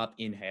the sharp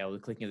inhale, the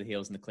clicking of the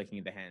heels and the clicking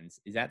of the hands.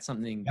 Is that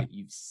something that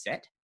you've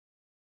set?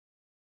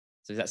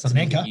 So is that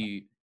something that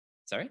you,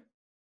 sorry?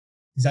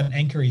 Is that an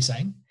anchor you're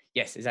saying?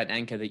 Yes. Is that an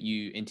anchor that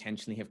you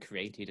intentionally have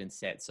created and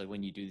set? So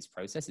when you do this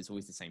process, it's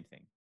always the same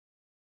thing.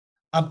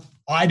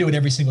 I do it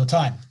every single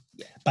time.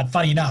 Yeah. But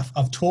funny enough,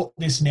 I've taught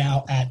this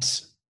now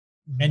at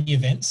many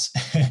events.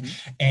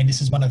 And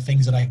this is one of the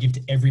things that I give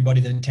to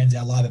everybody that attends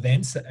our live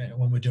events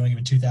when we're doing them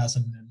in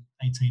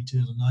 2018,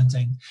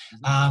 2019.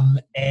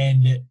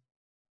 And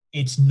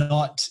it's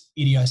not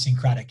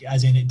idiosyncratic,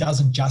 as in it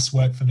doesn't just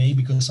work for me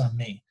because I'm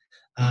me.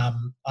 I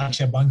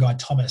actually had one guy,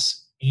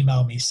 Thomas,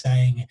 email me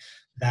saying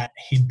that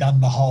he'd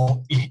done the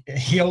whole,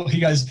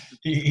 he goes,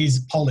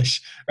 he's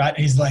Polish, right?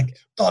 He's like,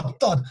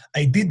 Todd,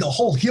 I did the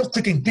whole heel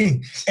clicking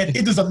thing and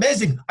it is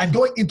amazing. I'm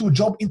going into a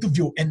job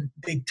interview and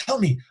they tell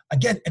me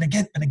again and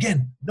again and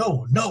again,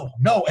 no.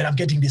 And I'm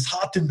getting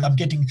disheartened. I'm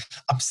getting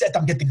upset.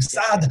 I'm getting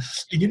sad.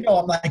 And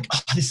I'm like,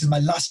 this is my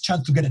last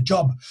chance to get a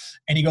job.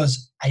 And he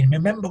goes, I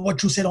remember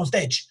what you said on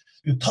stage.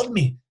 You told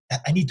me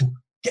that I need to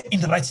get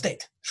in the right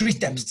state. 3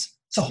 steps.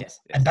 So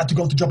I'm about to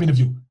go to job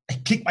interview. I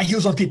click my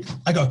heels on people.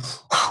 I go,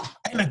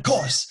 and of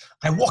course,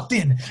 I walked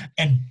in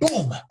and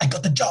boom, I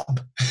got the job.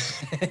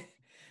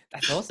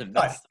 That's awesome.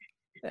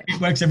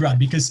 It works everyone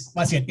because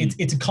once again,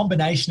 it's a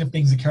combination of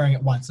things occurring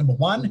at once. Number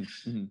one,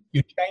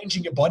 you're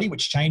changing your body,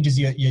 which changes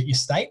your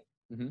state.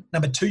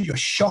 Number two, you're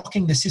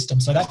shocking the system.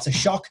 So that's a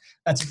shock.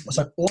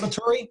 So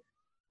auditory,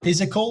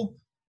 physical,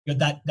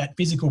 that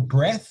physical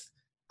breath.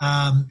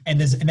 And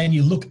then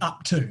you look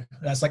up too.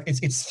 That's like,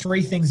 it's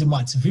 3 things in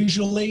once: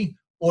 visually,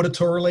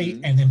 auditorily,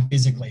 and then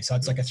physically. So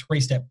it's like a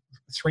 3-step,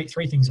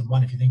 three things in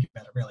one if you think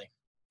about it, really.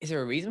 Is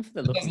there a reason for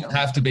the look? It doesn't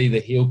have to be the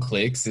heel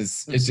clicks.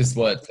 It's just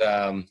what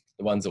the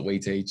ones that we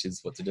teach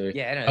is what to do.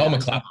 Yeah, I'm a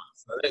clapper.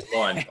 So there's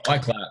mine. I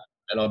clap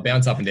and I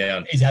bounce up and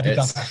down. He's happy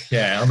clapper.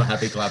 Yeah, I'm a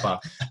happy clapper.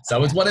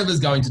 So it's whatever's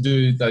going to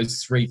do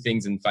those 3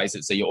 things and face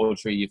it. So your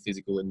auditory, your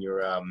physical, and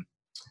your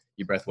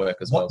breath work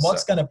as well.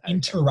 What's going to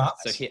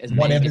interrupt as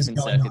many different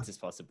circuits as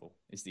possible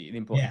is the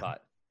important part.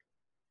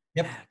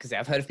 Yep. Because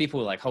I've heard of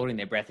people like holding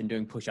their breath and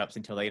doing push-ups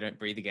until they don't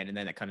breathe again, and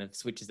then it kind of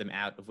switches them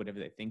out of whatever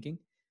they're thinking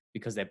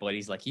because their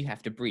body's like, you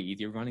have to breathe,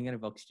 you're running out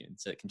of oxygen.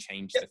 So it can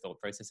change the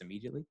thought process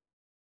immediately.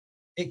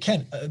 It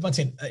can. Once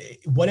again,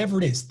 whatever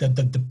it is,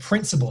 the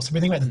principles. So we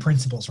think about the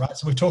principles, right?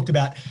 So we've talked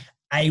about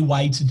a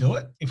way to do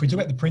it. If we talk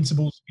about the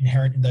principles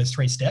inherent in those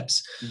 3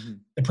 steps,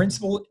 the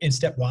principle in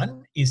step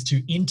 1 is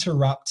to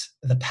interrupt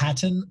the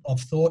pattern of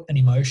thought and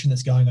emotion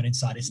that's going on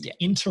inside. It's to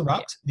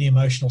interrupt the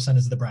emotional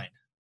centers of the brain.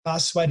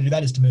 Fastest way to do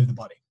that is to move the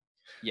body.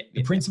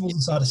 The principles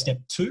inside of step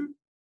 2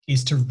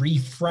 is to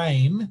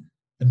reframe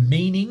the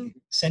meaning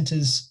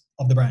centers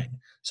of the brain.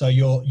 So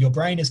your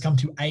brain has come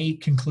to a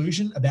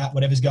conclusion about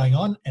whatever's going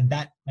on, and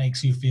that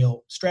makes you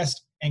feel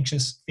stressed,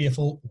 anxious,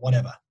 fearful,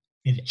 whatever.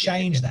 You need to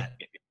change that.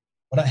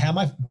 How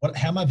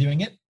am I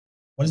viewing it?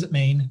 What does it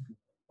mean?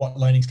 What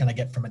learnings can I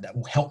get from it that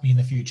will help me in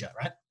the future,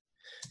 right?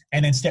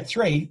 And then step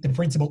 3, the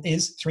principle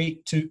is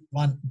 3, 2,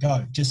 1,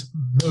 go. Just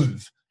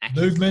move.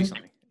 Movement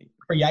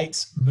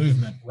creates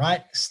movement,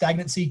 right?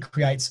 Stagnancy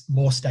creates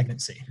more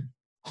stagnancy.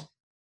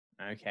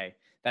 Okay.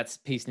 That's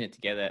piecing it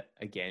together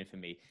again for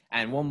me.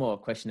 And one more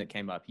question that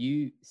came up.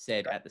 You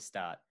said at the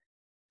start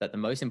that the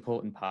most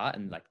important part,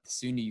 and like the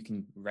sooner you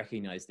can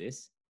recognize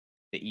this,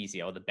 the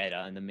easier or the better,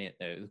 and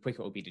the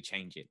quicker it will be to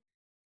change it.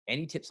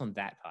 Any tips on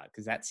that part?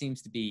 Because that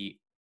seems to be,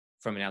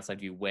 from an outside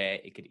view, where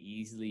it could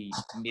easily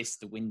miss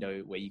the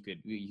window where you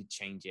could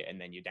change it and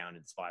then you're down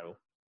in the spiral.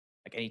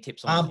 Like any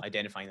tips on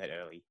identifying that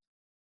early?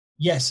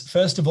 Yes.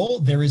 First of all,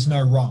 there is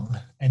no wrong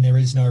and there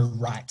is no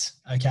right.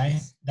 Okay.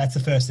 That's the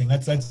first thing.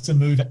 That's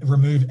to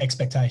remove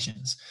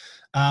expectations.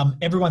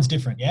 Everyone's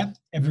different. Yeah.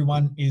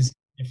 Everyone is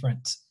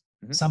different.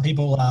 Some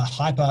people are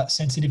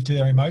hypersensitive to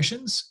their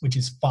emotions, which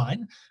is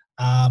fine.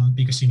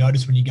 Because you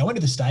notice when you go into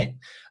the state,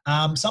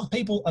 some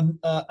people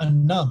are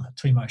numb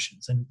to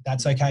emotions, and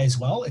that's okay as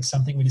well. It's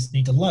something we just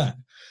need to learn.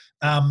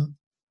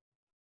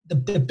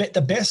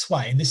 The best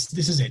way, and this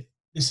is it.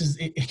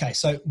 Okay.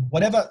 So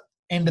whatever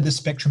end of the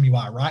spectrum you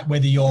are, right?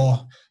 Whether you've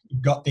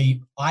got the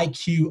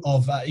IQ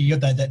of you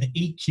got the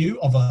EQ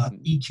of a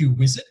EQ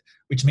wizard,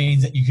 which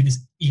means that you can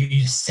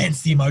you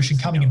sense the emotion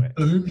coming and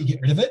boom, you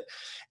get rid of it.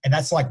 And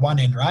that's like one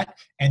end, right?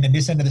 And then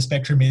this end of the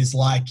spectrum is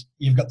like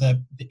you've got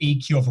the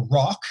EQ of a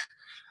rock.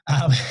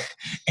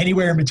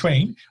 Anywhere in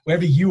between,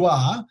 wherever you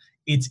are,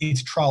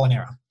 it's trial and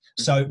error.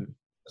 So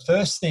the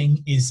first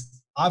thing is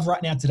I've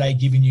right now today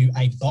given you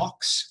a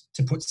box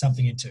to put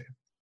something into.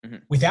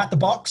 Without the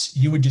box,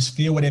 you would just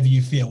feel whatever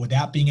you feel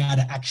without being able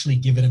to actually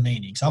give it a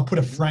meaning. So I'll put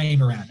a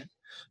frame around it.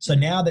 So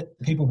now that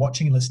people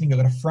watching and listening have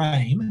got a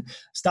frame,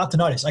 start to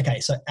notice, okay,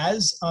 so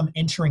as I'm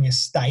entering a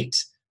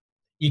state,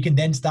 you can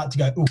then start to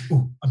go,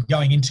 ooh, I'm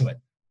going into it.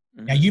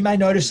 Now you may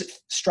notice it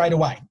straight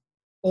away,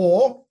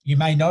 or you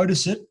may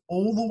notice it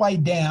all the way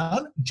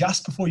down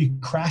just before you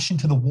crash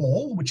into the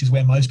wall, which is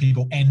where most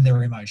people end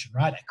their emotion,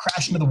 right? They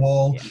crash into the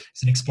wall,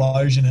 it's an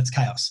explosion, it's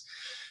chaos.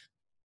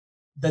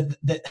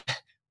 The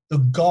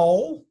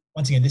goal,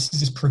 once again, this is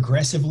just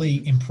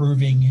progressively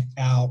improving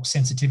our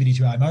sensitivity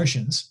to our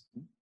emotions.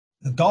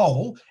 The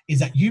goal is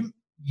that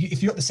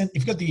if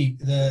you've got the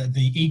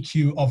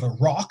EQ of a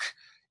rock,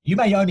 you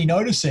may only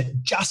notice it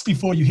just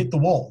before you hit the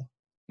wall,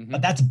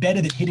 but that's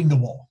better than hitting the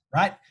wall,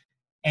 right?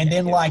 And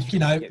then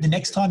the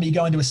next time you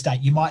go into a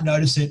state, you might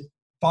notice it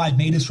 5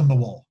 meters from the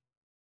wall.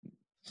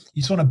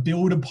 You just want to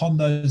build upon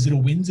those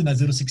little wins and those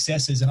little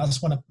successes. And I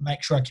just want to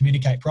make sure I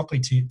communicate properly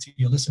to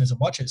your listeners and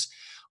watchers.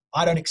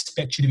 I don't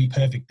expect you to be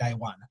perfect day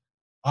one.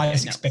 I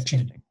just expect you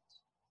to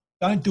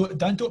don't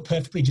do it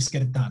perfectly. Just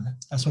get it done.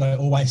 That's what I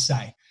always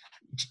say.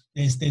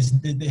 I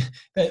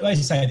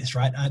always say this,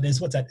 right?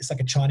 What's that? It's like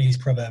a Chinese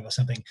proverb or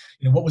something.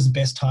 What was the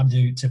best time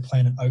to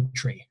plant an oak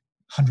tree?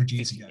 100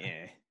 years ago.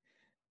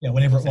 Yeah,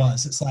 whatever it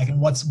was. It's like,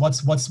 and what's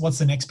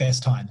the next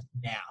best time?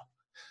 Now.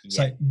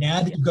 So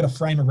now that you've got a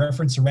frame of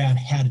reference around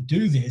how to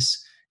do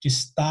this,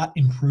 just start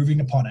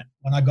improving upon it.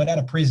 When I got out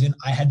of prison,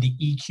 I had the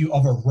EQ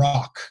of a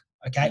rock.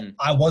 Okay,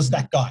 I was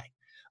that guy.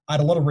 I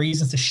had a lot of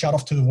reasons to shut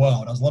off to the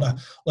world. I was a lot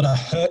of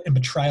hurt and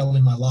betrayal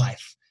in my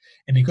life,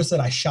 and because of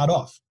that, I shut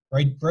off.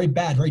 Very, very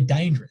bad, very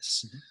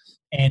dangerous.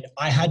 And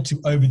I had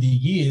to, over the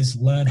years,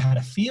 learn how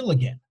to feel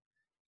again.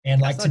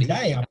 And like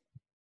today,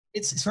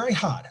 it's very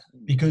hard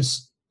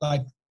because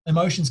like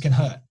emotions can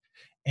hurt.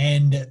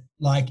 And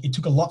like it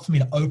took a lot for me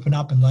to open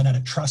up and learn how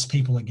to trust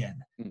people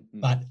again.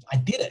 But I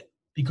did it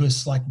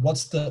because like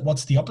what's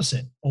the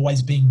opposite?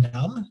 Always being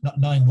numb, not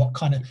knowing what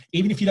kind of,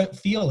 even if you don't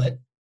feel it,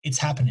 it's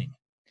happening.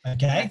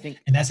 Okay?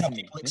 And that's how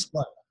people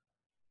explode.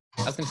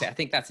 I was going to say, I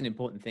think that's an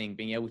important thing,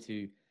 being able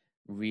to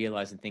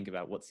realize and think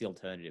about what's the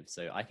alternative.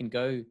 So I can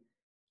go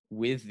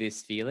with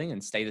this feeling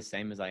and stay the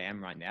same as I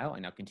am right now,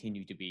 and I'll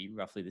continue to be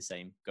roughly the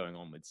same going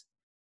onwards.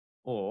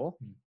 Or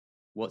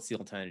what's the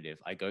alternative?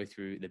 I go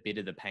through the bit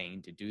of the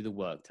pain to do the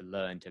work, to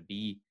learn, to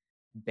be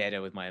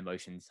better with my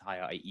emotions,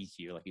 higher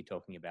EQ, like you're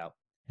talking about.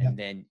 And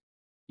then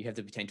you have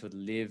the potential to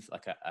live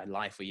like a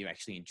life where you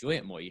actually enjoy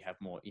it more. You have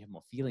more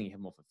feeling, you have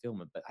more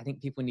fulfillment. But I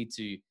think people need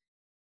to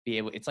be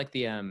able, it's like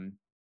the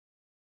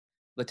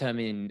term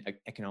in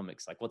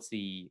economics, like what are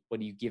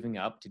you giving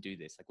up to do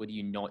this? Like, what are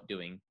you not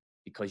doing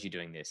because you're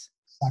doing this?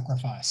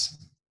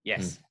 Sacrifice.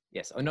 Yes.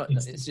 Or not.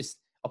 It's just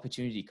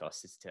opportunity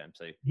cost is the term.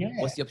 So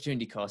what's the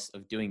opportunity cost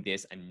of doing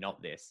this and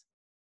not this?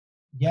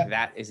 Yeah.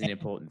 That is an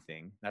important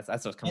thing. That's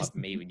what's come up for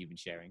me when you've been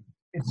sharing.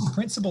 It's the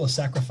principle of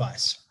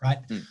sacrifice, right?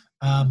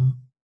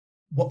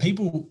 What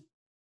people,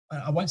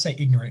 I won't say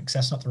ignorant because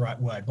that's not the right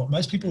word, but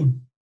most people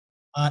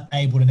aren't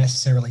able to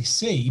necessarily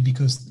see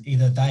because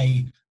either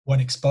they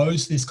weren't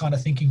exposed to this kind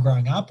of thinking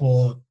growing up,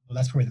 or well,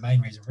 that's probably the main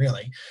reason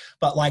really,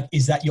 but like,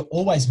 is that you're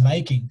always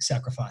making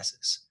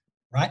sacrifices,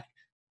 right?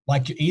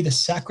 Like you're either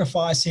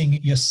sacrificing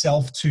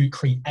yourself to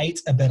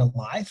create a better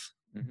life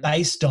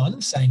based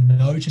on saying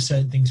no to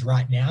certain things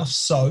right now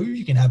so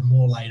you can have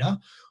more later,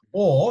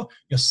 or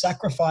you're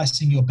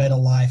sacrificing your better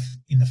life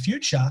in the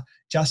future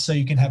just so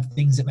you can have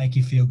things that make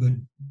you feel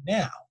good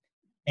now.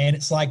 And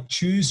it's like,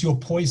 choose your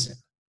poison.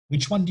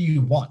 Which one do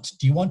you want?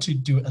 Do you want to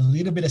do a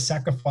little bit of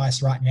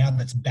sacrifice right now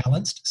that's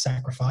balanced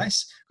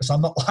sacrifice? Because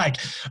I'm not like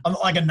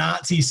a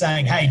Nazi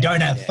saying, hey,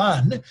 don't have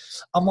fun.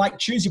 I'm like,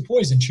 choose your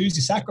poison, choose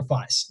your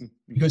sacrifice.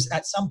 Because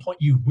at some point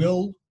you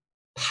will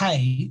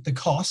pay the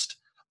cost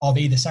of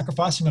either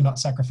sacrificing or not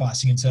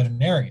sacrificing in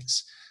certain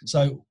areas.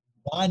 So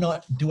why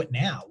not do it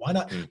now? Why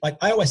not? Like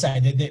I always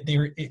say,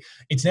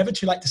 it's never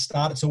too late to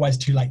start. It's always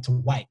too late to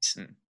wait,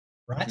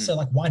 right? So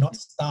like, why not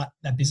start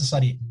that business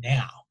idea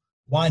now?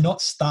 Why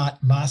not start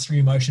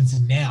mastering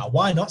emotions now?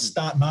 Why not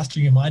start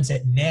mastering your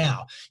mindset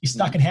now? You're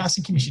stuck in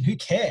housing commission. Who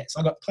cares?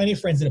 I've got plenty of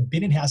friends that have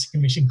been in housing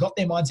commission, got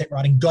their mindset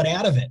right and got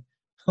out of it.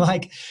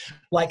 Like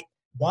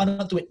why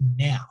not do it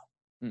now?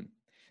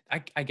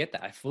 I get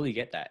that. I fully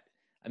get that.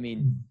 I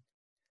mean,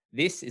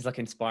 this is like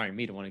inspiring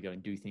me to want to go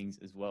and do things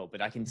as well. But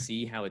I can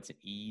see how it's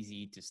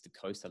easy just to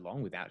coast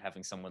along without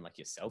having someone like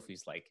yourself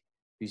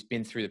who's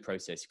been through the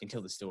process. You can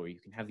tell the story.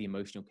 You can have the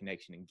emotional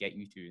connection and get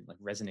you to like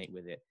resonate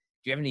with it.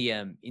 Do you have any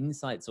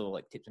insights or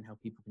like tips on how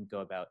people can go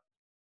about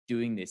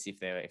doing this if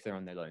they're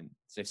on their own?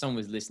 So if someone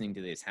was listening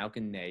to this, how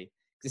can they?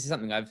 This is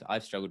something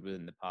I've struggled with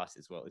in the past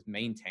as well, is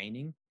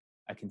maintaining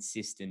a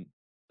consistent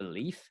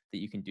belief that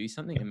you can do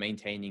something and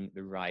maintaining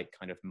the right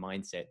kind of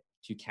mindset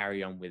to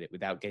carry on with it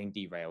without getting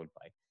derailed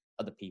by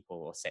other people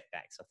or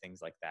setbacks or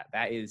things like that.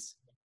 That is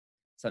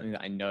something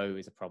that I know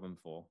is a problem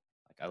for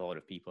like a lot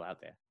of people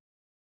out there.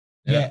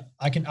 Yeah,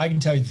 I can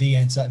tell you the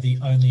answer. The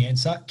only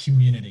answer: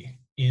 community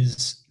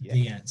is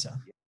the answer.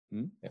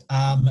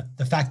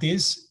 The fact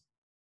is,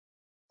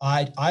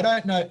 I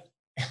don't know.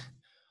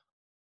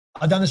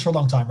 I've done this for a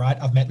long time, right?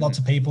 I've met lots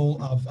of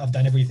people. I've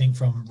done everything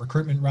from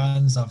recruitment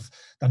runs. I've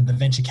done the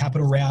venture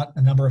capital route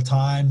a number of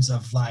times.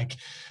 I've like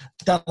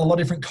done a lot of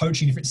different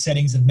coaching, different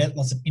settings, and met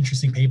lots of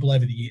interesting people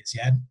over the years.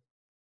 Yeah.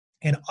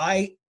 And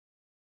I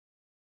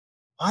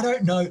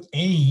don't know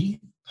any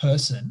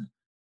person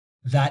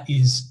that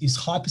is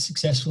hyper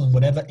successful in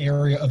whatever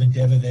area of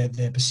endeavor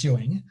they're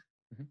pursuing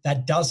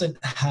that doesn't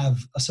have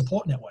a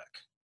support network.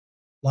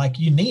 Like,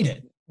 you need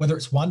it, whether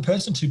it's one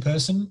person, two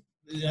person,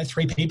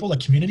 three people, a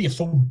community, a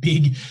full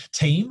big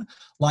team.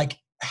 Like,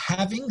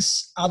 having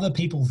other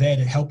people there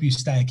to help you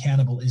stay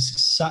accountable is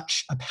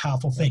such a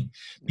powerful thing,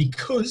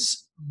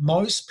 because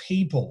most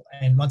people,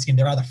 and once again,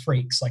 there are the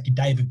freaks like your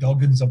David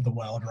Goggins of the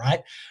world,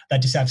 right? They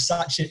just have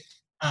such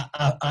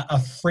a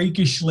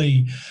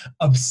freakishly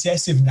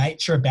obsessive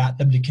nature about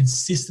them to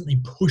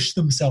consistently push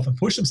themselves.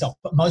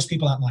 But most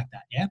people aren't like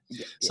that. Yeah.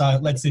 So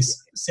let's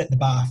just set the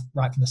bar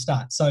right from the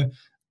start. So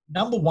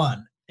number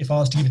one, if I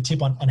was to give a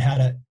tip on how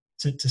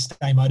to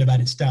stay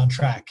motivated, stay on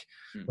track,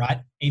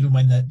 right? Even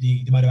when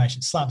the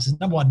motivation slumps, is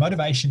number one,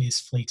 motivation is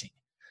fleeting.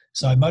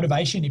 So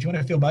motivation, if you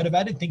want to feel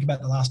motivated, think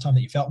about the last time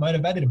that you felt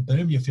motivated, and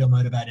boom, you feel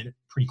motivated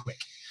pretty quick,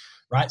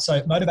 right?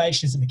 So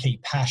motivation isn't the key.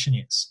 Passion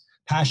is.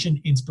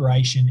 Passion,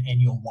 inspiration,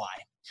 and your why.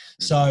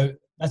 So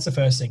that's the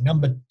first thing.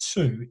 Number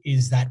two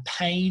is that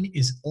pain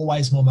is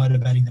always more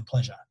motivating than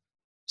pleasure.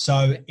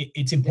 So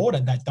it's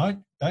important that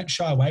don't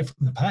shy away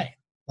from the pain.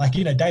 Like,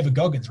 David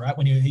Goggins, right?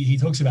 When he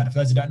talks about it, for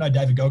those who don't know,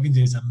 David Goggins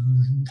is a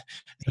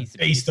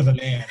beast of a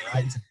man,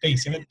 right? He's a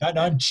beast. Don't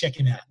know him, check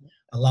him out.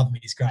 I love him.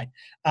 He's great.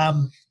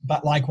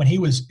 But like when he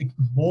was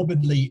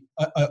morbidly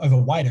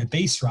overweight,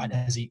 obese, right,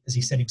 as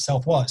he said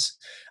himself was,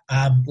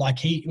 like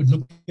he would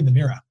look in the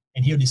mirror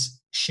and he would just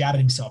shout at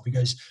himself. He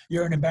goes,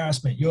 "You're an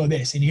embarrassment. You're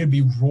this." And he would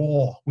be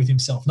raw with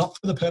himself, not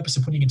for the purpose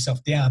of putting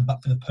himself down,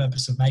 but for the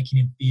purpose of making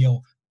him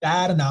feel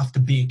bad enough to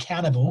be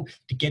accountable,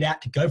 to get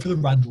out, to go for the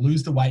run, to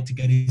lose the weight, to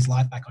get his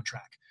life back on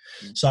track.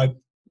 So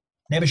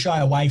never shy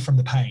away from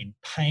the pain.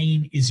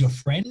 Pain is your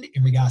friend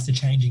in regards to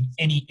changing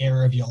any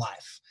area of your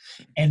life.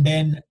 And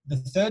then the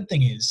third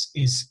thing is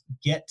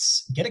get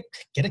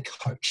a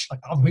coach. Like,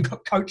 we've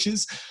got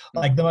coaches.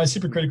 Like, the most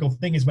hypocritical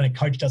thing is when a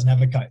coach doesn't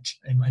have a coach,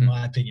 in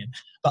my opinion.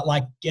 But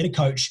like, get a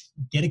coach,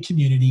 get a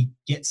community,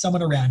 get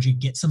someone around you,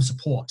 get some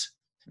support.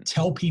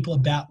 Tell people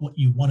about what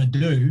you want to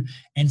do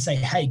and say,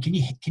 "Hey, can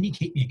you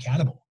keep me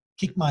accountable?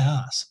 Kick my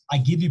ass. I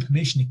give you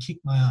permission to kick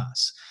my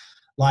ass."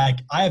 Like,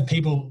 I have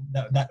people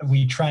that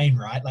we train,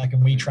 right? Like,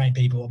 and we train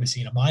people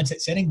obviously in a mindset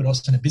setting, but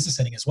also in a business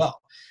setting as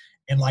well.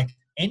 And like,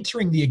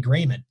 entering the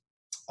agreement,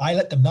 I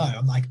let them know,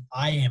 I'm like,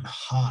 I am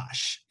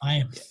harsh. I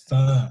am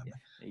firm.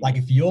 Like,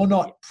 if you're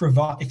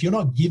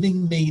not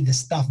giving me the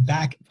stuff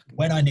back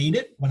when I need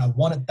it, when I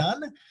want it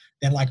done,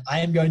 then like, I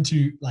am going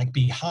to like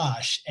be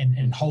harsh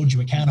and hold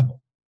you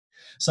accountable.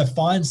 So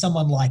find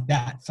someone like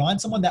that. Find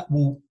someone that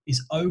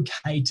is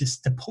okay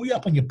to pull you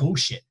up on your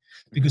bullshit,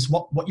 because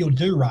what you'll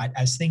do, right,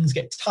 as things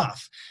get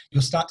tough,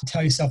 you'll start to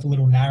tell yourself a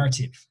little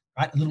narrative,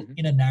 right? A little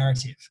inner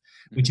narrative,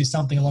 which is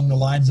something along the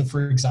lines of,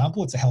 for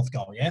example, it's a health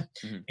goal, yeah?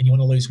 And you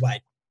want to lose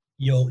weight.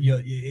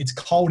 It's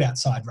cold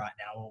outside right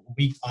now.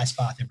 We ice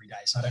bath every day,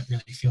 so I don't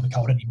really feel the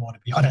cold anymore, to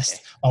be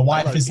honest. My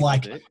wife is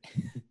like,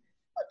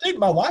 dude,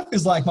 my wife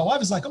is like, "Oh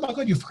my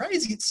God, you're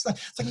crazy. It's like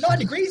 9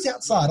 degrees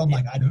outside." I'm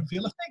like, I don't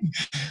feel a thing.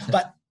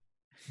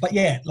 But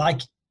yeah,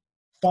 like,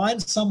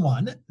 find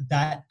someone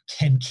that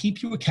can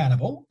keep you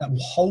accountable, that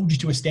will hold you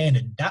to a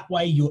standard. That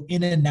way, your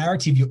inner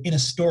narrative, your inner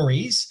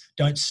stories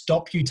don't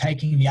stop you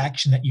taking the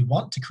action that you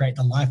want to create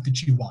the life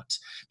that you want.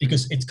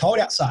 Because it's cold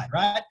outside,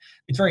 right?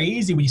 It's very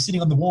easy when you're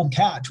sitting on the warm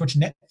couch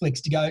watching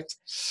Netflix to go,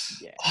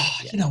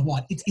 you know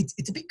what?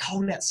 It's a bit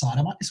cold outside.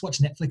 I might just watch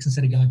Netflix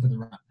instead of going for the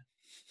run.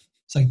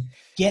 So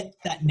get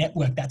that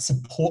network, that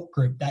support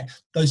group,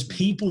 those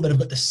people that have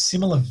got the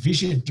similar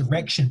vision,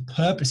 direction,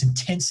 purpose,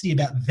 intensity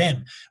about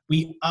them.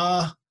 We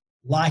are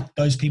like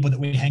those people that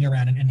we hang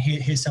around. And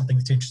here's something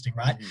that's interesting,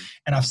 right?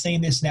 And I've seen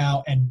this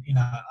now, and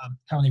I'm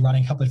currently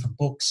writing a couple of different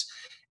books.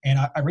 And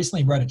I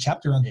recently wrote a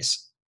chapter on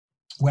this,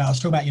 where I was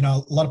talking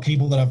about, a lot of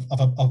people that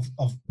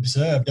I've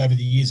observed over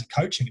the years of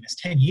coaching, and it's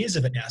 10 years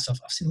of it now. So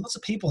I've seen lots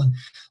of people, and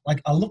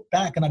like, I look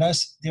back and I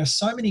notice there are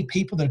so many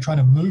people that are trying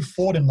to move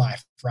forward in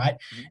life, right?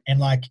 And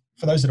like,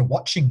 for those that are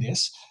watching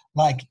this,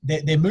 like,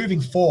 they're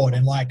moving forward,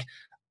 and like,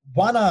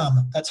 one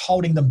arm that's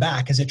holding them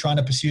back as they're trying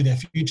to pursue their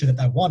future that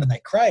they want and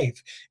they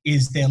crave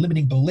is their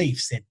limiting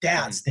beliefs, their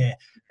doubts, their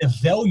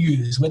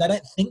values, where they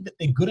don't think that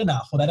they're good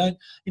enough, or they don't,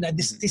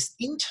 this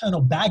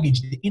internal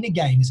baggage, the inner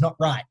game is not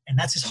right. And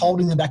that's just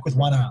holding them back with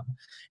one arm.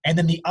 And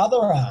then the other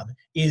arm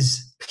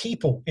is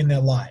people in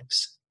their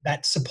lives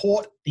that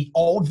support the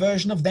old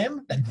version of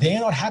them that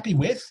they're not happy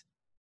with,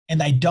 and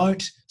they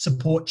don't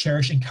support,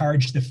 cherish,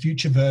 encourage the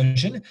future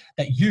version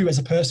that you as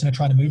a person are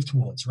trying to move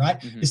towards,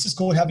 right? This is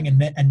called having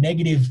a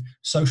negative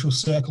social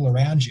circle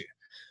around you.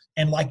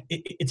 And like,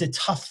 it's a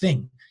tough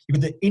thing.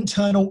 You've got the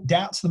internal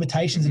doubts,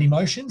 limitations, and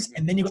emotions,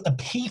 and then you've got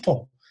the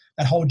people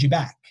that hold you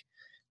back.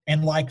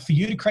 And like for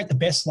you to create the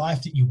best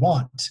life that you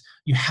want,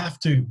 you have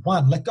to,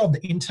 one, let go of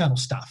the internal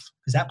stuff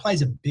because that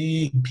plays a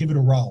big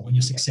pivotal role in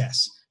your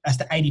success. That's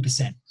the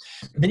 80%. And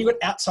then you've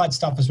got outside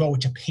stuff as well,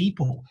 which are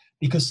people.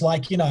 Because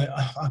like, you know,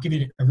 I'll give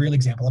you a real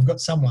example. I've got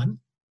someone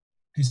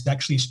who's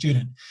actually a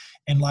student.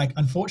 And like,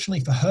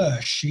 unfortunately for her,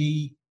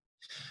 she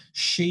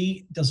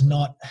does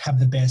not have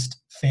the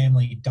best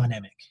family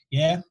dynamic.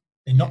 Yeah.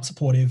 They're not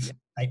supportive.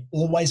 They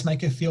always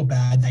make her feel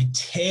bad. They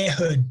tear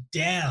her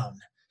down,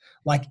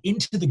 like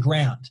into the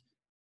ground.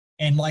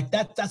 And like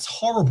that's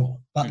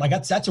horrible. But like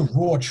that's a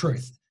raw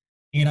truth.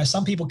 You know,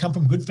 some people come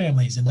from good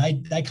families and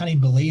they can't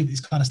even believe this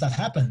kind of stuff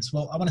happens.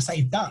 Well, I want to say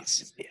it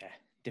does. Yeah,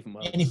 different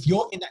world. And if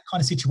you're in that kind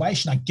of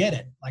situation, I get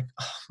it. Like,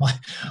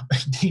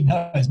 Dean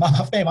knows, my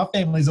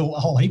family's a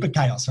whole heap of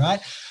chaos, right?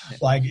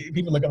 Like,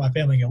 people look at my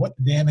family and go, what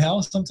the damn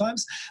hell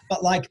sometimes?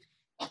 But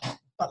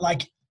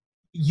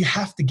you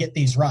have to get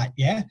these right,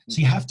 yeah?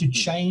 So you have to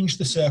change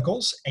the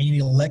circles and you need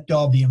to let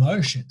go of the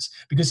emotions.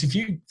 Because if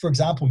you, for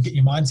example, get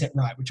your mindset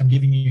right, which I'm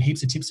giving you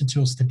heaps of tips and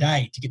tools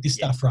today to get this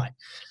stuff right,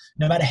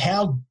 no matter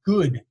how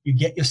good you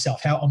get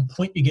yourself, how on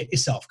point you get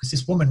yourself, because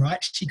this woman,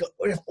 right, she got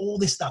rid of all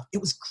this stuff. It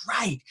was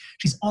great.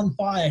 She's on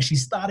fire.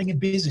 She's starting a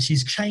business.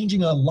 She's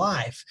changing her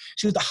life.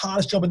 She was the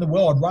hardest job in the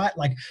world, right?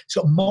 Like,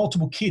 she's got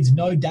multiple kids,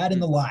 no dad in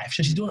the life.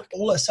 So she's doing it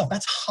all herself.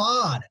 That's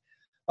hard.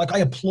 Like, I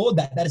applaud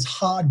that. That is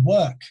hard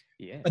work.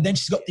 Yeah. But then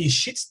she's got these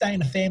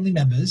shit-stained family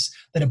members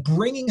that are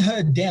bringing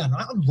her down.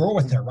 I'm raw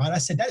with her, right? I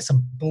said, that is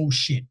some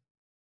bullshit.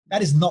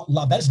 That is not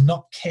love. That is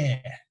not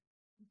care.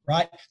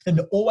 Right? For them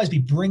to always be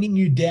bringing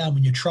you down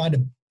when you're trying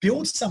to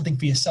build something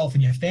for yourself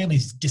and your family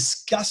is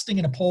disgusting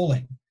and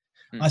appalling.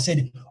 I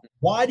said,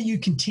 why do you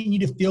continue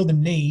to feel the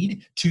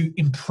need to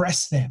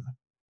impress them?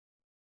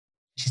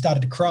 She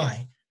started to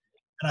cry.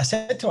 And I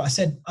said to her, I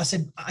said,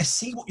 I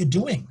see what you're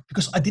doing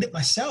because I did it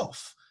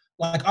myself.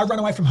 Like, I ran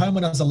away from home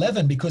when I was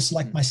 11 because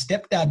like my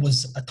stepdad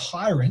was a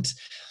tyrant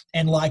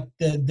and like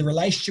the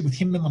relationship with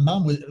him and my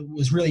mum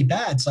was really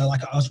bad. So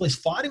like I was always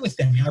fighting with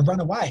them. I ran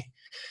away.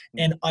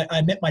 And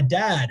I met my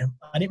dad.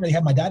 I didn't really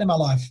have my dad in my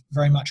life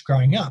very much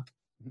growing up.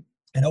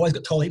 And I always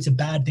got told heaps of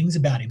bad things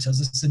about him. So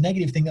it's a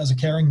negative thing that was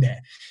occurring there.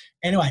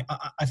 Anyway,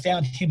 I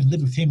found him and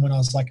lived with him when I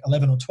was like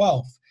 11 or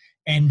 12.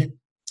 And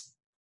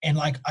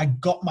like I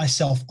got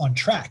myself on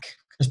track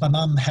because my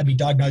mum had me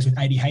diagnosed with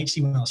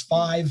ADHD when I was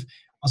 5.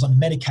 I was on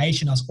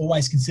medication. I was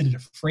always considered a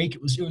freak.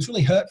 It was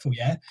really hurtful,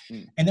 yeah?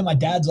 And then my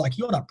dad's like,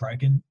 you're not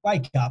broken.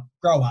 Wake up,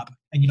 grow up,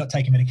 and you're not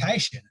taking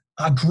medication.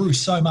 I grew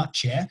so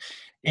much, yeah?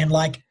 And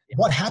like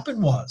what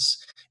happened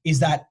is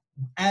that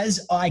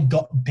as I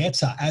got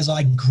better, as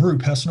I grew,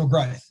 personal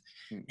growth,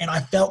 and I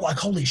felt like,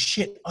 holy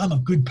shit, I'm a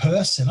good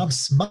person. I'm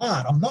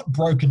smart. I'm not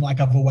broken like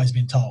I've always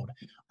been told.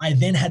 I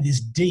then had this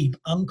deep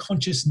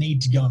unconscious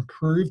need to go and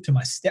prove to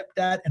my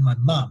stepdad and my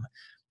mum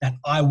that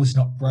I was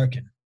not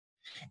broken.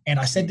 And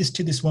I said this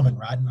to this woman,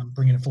 right? And I'm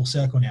bringing it full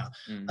circle now.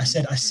 I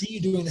said, I see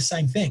you doing the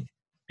same thing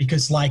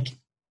because like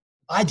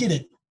I did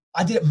it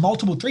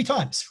 3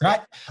 times,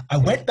 right? I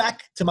went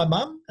back to my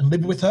mum and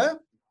lived with her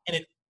and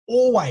it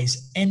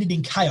always ended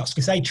in chaos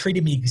because they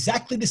treated me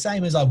exactly the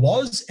same as I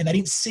was and they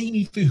didn't see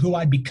me for who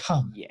I'd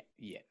become.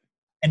 Yeah.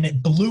 And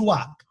it blew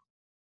up.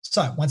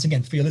 So once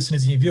again, for your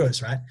listeners and your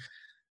viewers, right?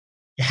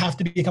 You have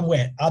to become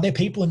aware. Are there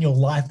people in your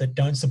life that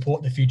don't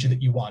support the future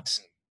that you want?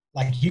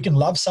 Like you can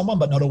love someone,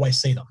 but not always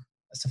see them.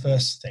 That's the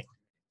first thing.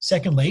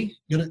 Secondly,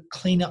 you got to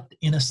clean up the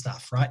inner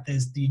stuff, right?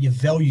 There's your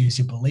values,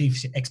 your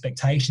beliefs, your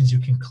expectations,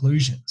 your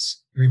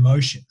conclusions, your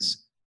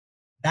emotions.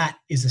 That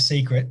is the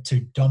secret to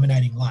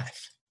dominating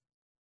life.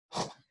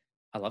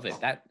 I love it.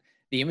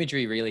 The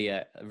imagery really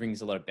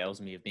rings a lot of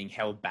bells in me of being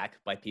held back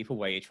by people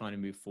where you're trying to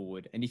move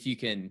forward. And if you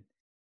can,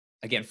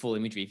 again, full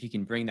imagery, if you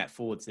can bring that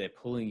forward so they're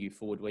pulling you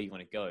forward where you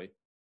want to go,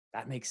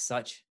 that makes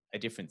such a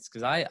difference.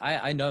 Because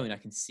I know and I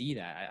can see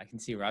that. I can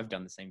see where I've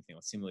done the same thing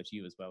or similar to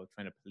you as well,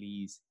 trying to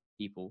please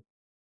people.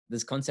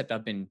 This concept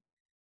I've been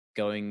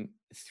going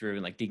through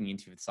and like digging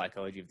into the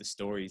psychology of the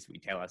stories we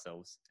tell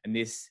ourselves. And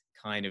this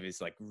kind of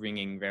is like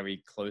ringing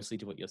very closely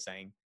to what you're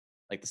saying.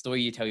 Like the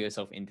story you tell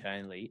yourself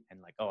internally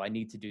and like, oh, I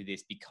need to do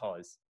this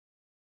because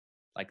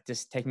like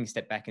just taking a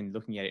step back and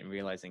looking at it and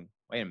realizing,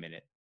 wait a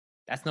minute,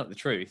 that's not the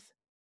truth.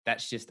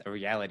 That's just a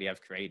reality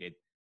I've created.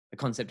 The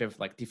concept of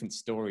like different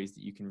stories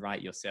that you can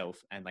write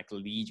yourself and like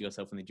lead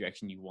yourself in the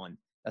direction you want.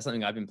 That's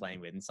something I've been playing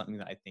with and something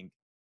that I think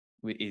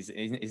is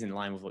in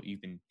line with what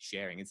you've been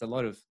sharing. It's a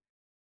lot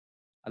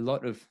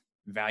of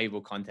valuable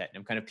content.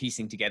 I'm kind of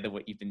piecing together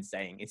what you've been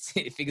saying.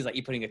 It figures like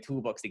you're putting a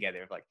toolbox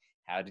together of like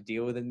how to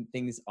deal with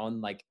things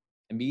on like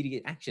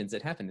immediate actions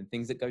that happen and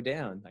things that go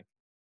down, like,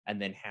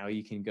 and then how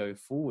you can go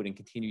forward and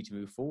continue to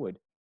move forward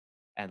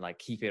and like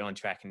keep it on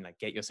track and like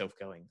get yourself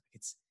going.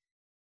 It's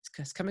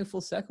coming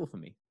full circle for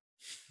me.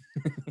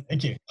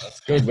 Thank you.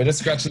 That's good. We're just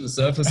scratching the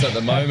surface at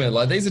the moment.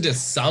 Like these are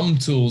just some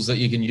tools that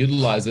you can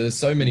utilize. There's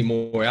so many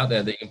more out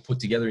there that you can put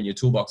together in your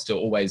toolbox to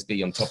always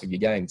be on top of your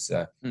game.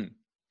 So,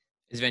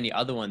 is there any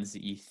other ones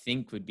that you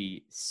think would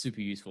be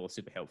super useful or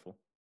super helpful?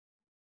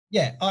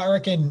 Yeah, I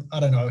reckon, I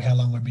don't know how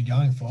long we'd be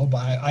going for, but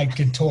I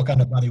could talk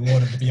under bloody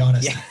water, to be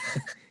honest. Yeah.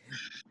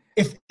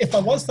 if I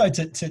was though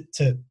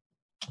to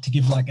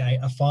give like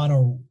a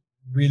final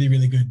really,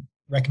 really good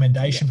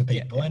recommendation for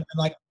people, and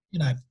like, you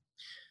know,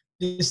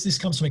 this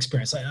comes from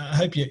experience. I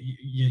hope your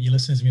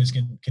listeners and viewers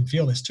can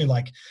feel this too.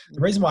 Like, the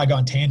reason why I go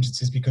on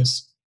tangents is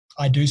because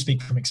I do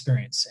speak from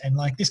experience, and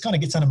like this kind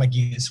of gets under my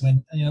gears.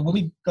 When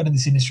we got in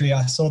this industry,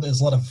 I saw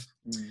there's a lot of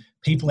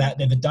people out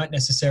there that don't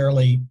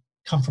necessarily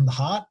come from the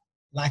heart,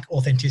 lack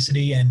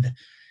authenticity, and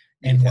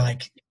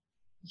like,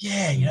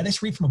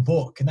 let's read from a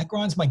book, and that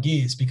grinds my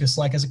gears because,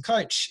 like, as a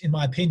coach, in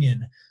my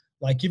opinion,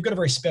 like, you've got a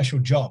very special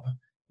job,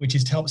 which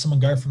is to help someone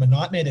go from a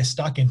nightmare they're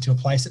stuck in to a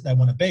place that they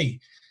want to be.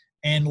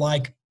 And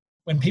like,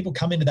 when people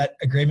come into that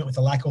agreement with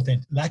the lack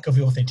of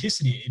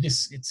authenticity,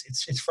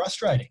 it's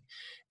frustrating.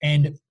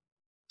 And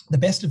the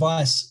best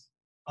advice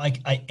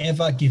I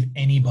ever give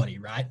anybody,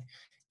 right,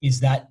 is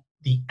that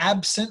the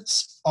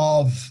absence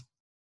of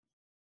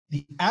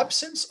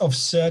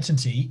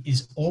certainty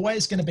is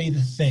always going to be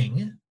the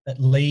thing that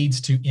leads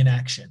to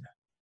inaction,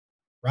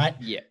 right?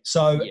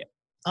 So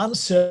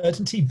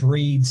uncertainty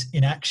breeds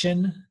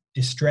inaction,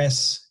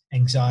 distress,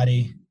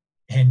 anxiety,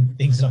 and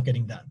things not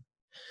getting done.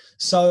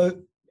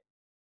 So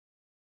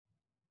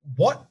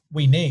what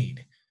we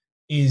need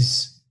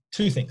is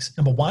two things.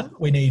 Number one,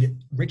 we need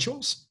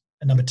rituals.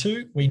 And number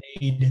two, we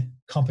need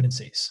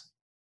competencies,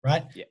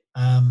 right?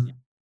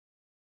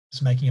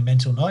 Just making a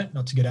mental note,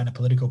 not to go down a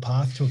political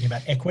path, talking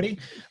about equity.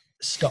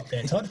 Stop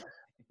there, Todd.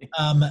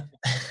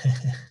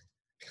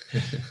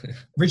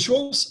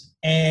 Rituals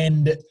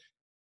and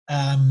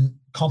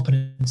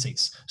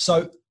competencies.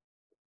 So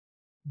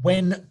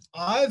when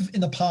I've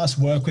in the past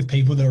worked with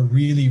people that are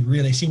really,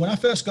 really, when I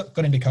first got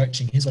into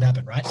coaching, here's what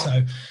happened, right?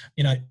 So,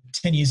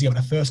 10 years ago when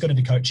I first got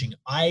into coaching,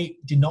 I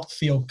did not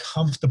feel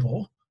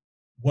comfortable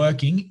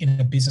working in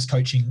a business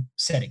coaching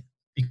setting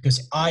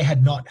because I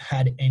had not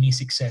had any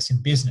success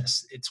in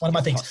business. It's one of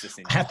my things.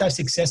 I have to have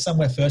success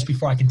somewhere first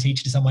before I can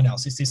teach it to someone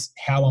else. It's just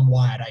how I'm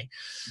wired.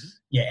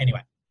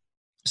 Anyway.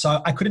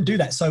 So I couldn't do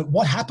that. So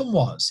what happened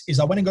is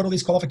I went and got all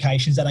these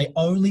qualifications that I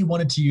only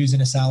wanted to use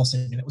in a sales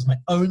setting. It was my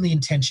only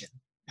intention.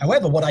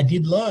 However, what I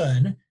did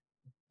learn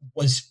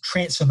was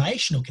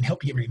transformational, can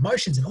help you get rid of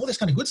emotions and all this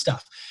kind of good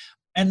stuff.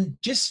 And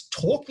just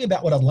talking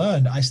about what I've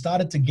learned, I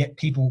started to get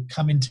people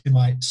come into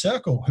my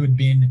circle who had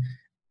been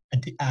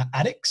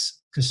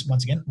addicts. Because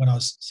once again, when I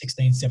was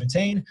 16,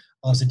 17,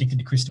 I was addicted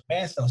to crystal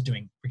meth. I was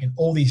doing freaking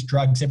all these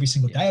drugs every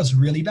single day. I was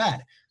really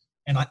bad.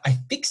 And I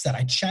fixed that.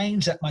 I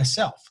changed that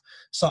myself.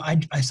 So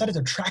I started to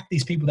attract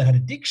these people that had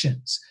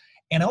addictions.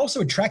 And I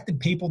also attracted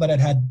people that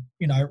had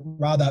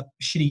rather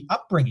shitty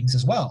upbringings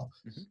as well.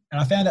 And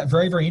I found that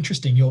very, very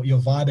interesting. Your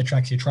vibe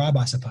attracts your tribe,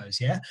 I suppose.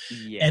 Yeah.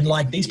 And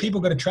like these people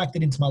got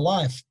attracted into my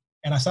life,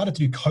 and I started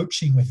to do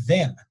coaching with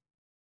them.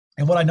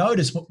 And what I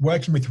noticed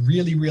working with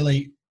really,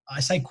 really,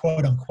 I say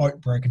quote unquote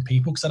broken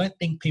people, because I don't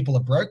think people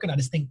are broken. I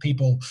just think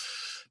people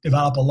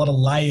develop a lot of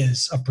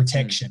layers of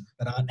protection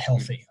that aren't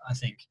healthy, I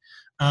think.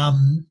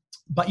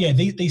 But yeah,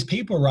 these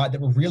people, right,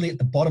 that were really at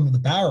the bottom of the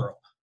barrel,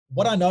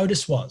 what I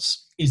noticed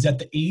is that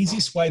the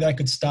easiest way that I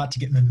could start to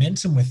get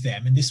momentum with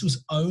them, and this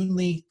was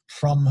only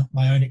from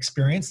my own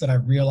experience that I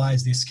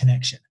realized this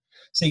connection.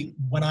 See,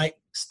 when I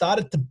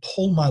started to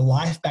pull my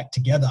life back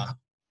together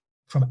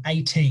from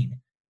 18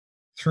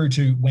 through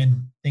to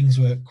when things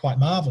were quite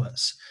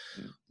marvelous,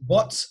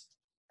 what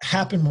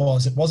happened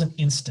it wasn't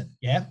instant,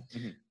 yeah?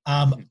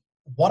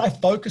 What I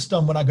focused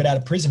on when I got out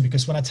of prison,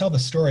 because when I tell the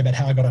story about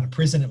how I got out of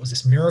prison, it was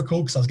this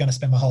miracle because I was going to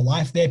spend my whole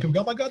life there. People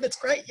go, oh my God, that's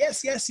great.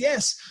 Yes, yes,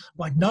 yes. I'm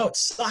like, no, it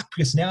sucked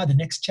because now the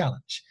next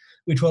challenge,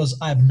 which was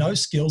I have no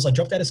skills. I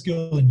dropped out of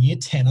school in year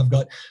 10. I've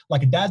got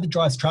like a dad that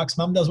drives trucks.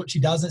 Mum does what she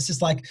does. And it's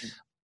just like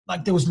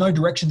there was no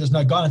direction. There's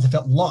no guidance. I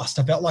felt lost.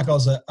 I felt like I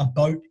was a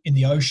boat in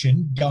the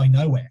ocean going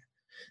nowhere.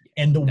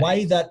 And the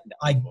way that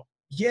I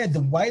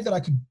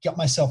could get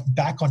myself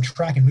back on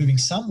track and moving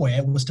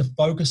somewhere was to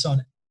focus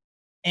on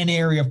an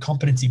area of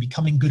competency,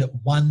 becoming good at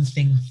one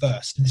thing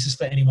first. And this is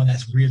for anyone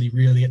that's really,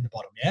 really at the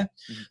bottom, yeah?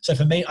 So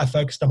for me, I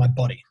focused on my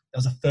body. That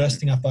was the first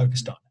thing I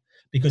focused on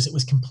because it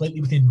was completely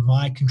within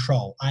my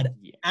control. I had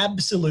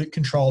absolute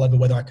control over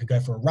whether I could go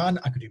for a run,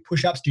 I could do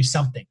push-ups, do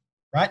something,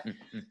 right?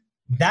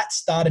 That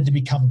started to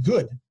become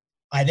good.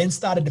 I then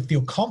started to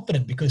feel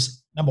confident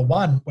because, number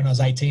one, when I was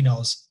 18, I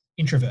was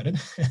introverted.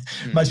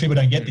 Most people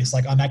don't get this.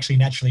 Like, I'm actually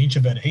naturally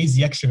introverted. He's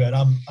the extrovert.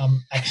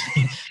 I'm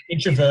actually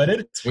introverted.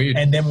 It's weird.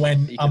 And then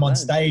when I'm on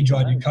stage or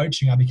I do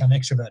coaching, I become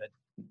extroverted.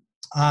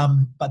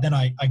 But then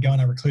I go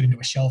and I recruit into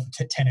a shell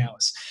for 10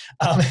 hours.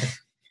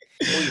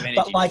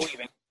 But like,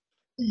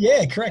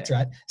 yeah, correct,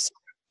 right? So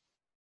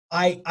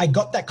I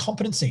got that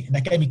competency and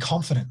that gave me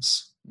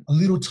confidence, a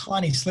little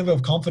tiny sliver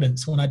of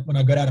confidence when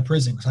I got out of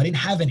prison, because I didn't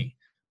have any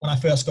when I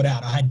first got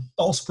out. I had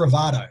false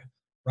bravado.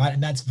 Right.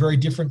 And that's very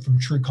different from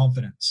true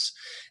confidence.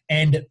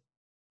 And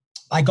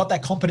I got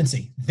that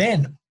competency.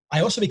 Then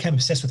I also became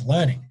obsessed with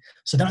learning.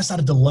 So then I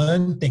started to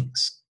learn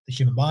things, the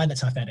human mind.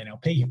 That's how I found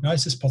NLP,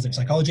 hypnosis, positive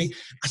psychology.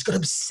 I just got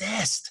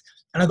obsessed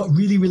and I got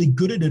really, really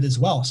good at it as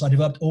well. So I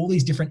developed all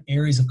these different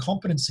areas of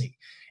competency.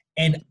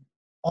 And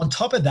on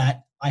top of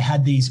that, I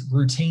had these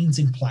routines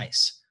in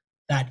place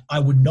that I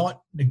would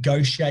not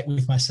negotiate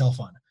with myself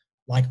on.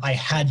 Like I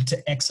had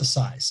to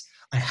exercise.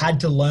 I had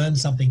to learn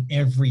something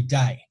every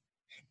day.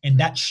 And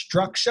that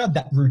structure,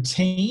 that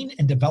routine,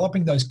 and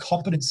developing those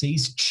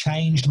competencies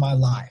changed my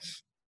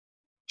life.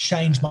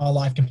 Changed my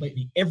life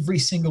completely. Every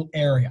single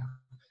area.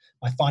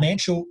 My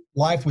financial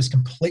life was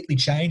completely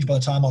changed by the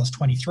time I was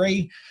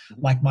 23.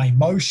 Like my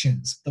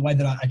emotions, the way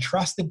that I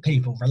trusted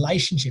people,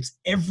 relationships,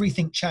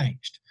 everything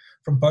changed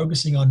from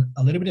focusing on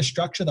a little bit of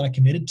structure that I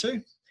committed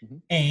to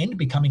and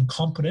becoming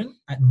competent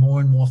at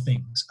more and more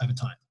things over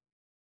time.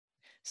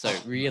 So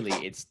really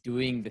it's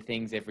doing the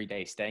things every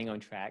day, staying on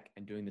track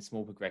and doing the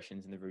small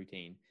progressions in the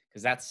routine.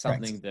 Because that's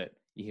something that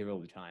you hear all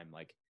the time.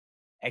 Like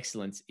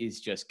excellence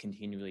is just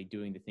continually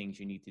doing the things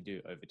you need to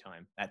do over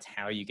time. That's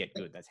how you get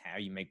good. That's how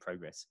you make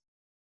progress.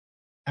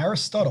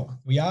 Aristotle,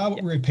 we are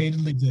what we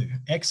repeatedly do.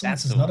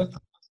 Excellence is not a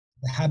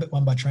habit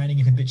won by training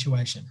and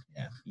habituation.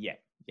 Yeah.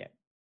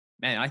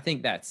 Man, I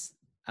think that's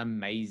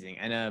amazing.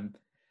 And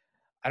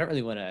I don't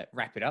really want to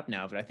wrap it up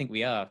now, but I think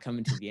we are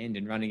coming to the end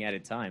and running out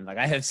of time. Like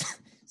I have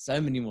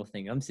so many more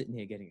things. I'm sitting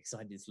here getting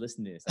excited to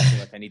listen to this. I feel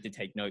like I need to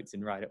take notes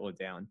and write it all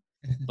down.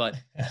 But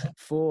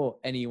for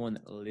anyone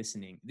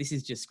listening, this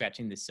is just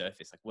scratching the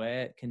surface. Like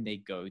where can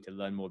they go to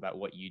learn more about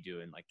what you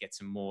do and like get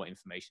some more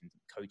information,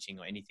 coaching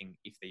or anything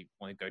if they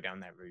want to go down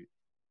that route?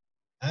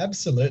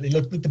 Absolutely.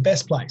 Look, the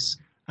best place.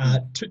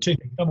 Two things.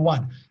 Number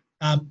one,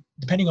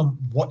 depending on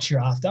what you're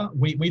after,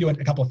 we do a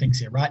couple of things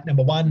here, right?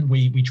 Number one,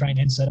 we train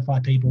and certify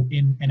people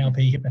in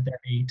NLP,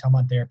 hypnotherapy,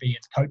 timeline therapy,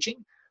 and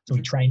coaching. So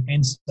we train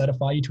and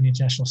certify you to an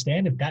international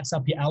standard. If that's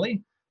up your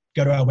alley,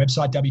 go to our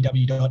website,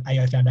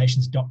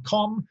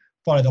 www.aofoundations.com,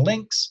 follow the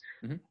links.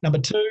 Number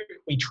two,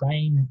 we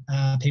train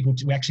people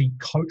we actually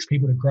coach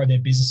people to grow their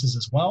businesses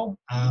as well,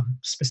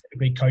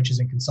 specifically coaches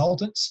and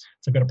consultants.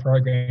 So I've got a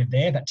program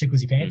there that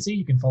tickles your fancy.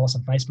 You can follow us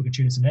on Facebook and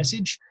shoot us a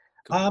message.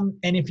 And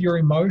if your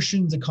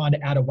emotions are kind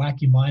of out of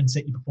whack, your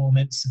mindset, your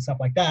performance and stuff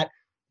like that,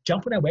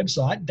 jump on our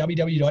website,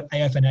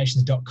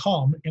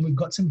 www.aofoundations.com, and we've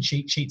got some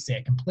cheat sheets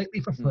there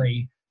completely for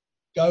free.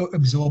 Go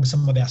absorb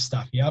some of our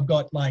stuff. I've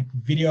got like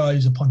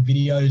videos upon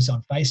videos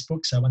on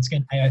Facebook. So once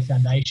again, AO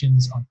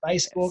Foundations on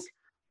Facebook.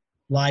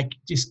 Like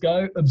just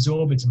go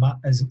absorb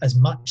as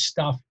much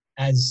stuff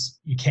as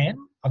you can.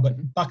 I've got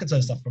buckets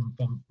of stuff from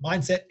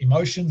mindset,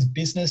 emotions,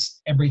 business,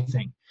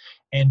 everything.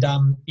 And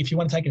if you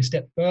want to take it a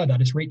step further,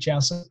 just reach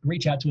out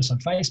to us on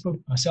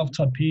Facebook, myself,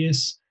 Todd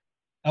Pierce,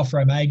 Alpha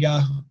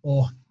Omega,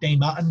 or Dean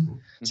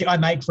Martin. See, I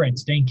make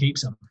friends. Dean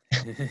keeps them.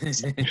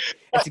 It's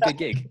a good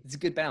gig. It's a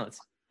good balance.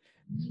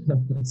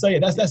 So yeah,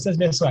 that's the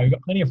best way. We've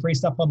got plenty of free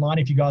stuff online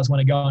if you guys want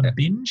to go on a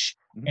binge.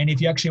 And if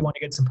you actually want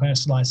to get some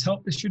personalized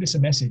help, just shoot us a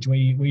message.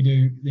 We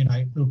do,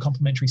 little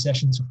complimentary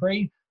sessions for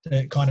free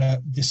to kind of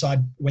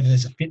decide whether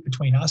there's a fit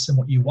between us and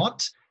what you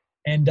want.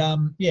 And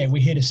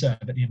we're here to serve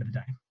at the end of the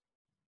day.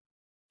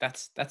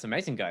 That's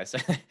amazing, guys.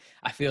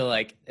 I feel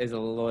like there's a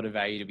lot of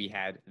value to be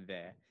had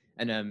there.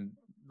 And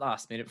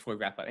last minute before we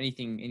wrap up,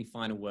 any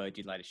final word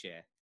you'd like to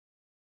share?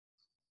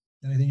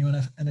 Anything you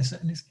want to say?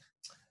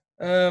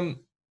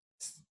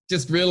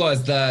 Just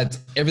realize that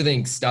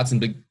everything starts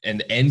and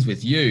ends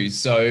with you.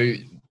 So,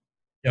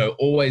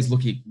 always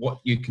look at what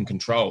you can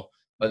control.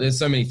 But there's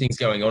so many things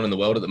going on in the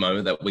world at the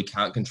moment that we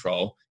can't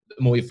control.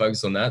 The more you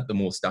focus on that, the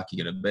more stuck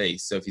you're going to be.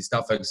 So if you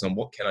start focusing on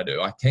what can I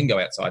do? I can go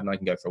outside and I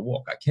can go for a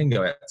walk. I can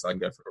go outside and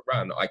go for a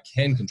run. I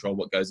can control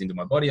what goes into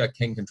my body. I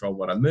can control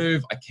what I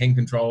move. I can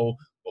control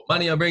what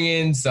money I bring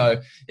in. So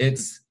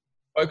it's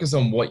focus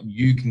on what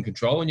you can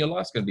control and your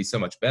life's going to be so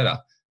much better.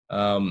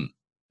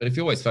 But if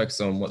you always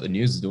focus on what the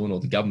news is doing or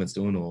the government's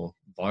doing or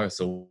virus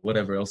or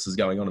whatever else is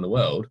going on in the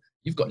world,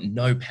 you've got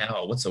no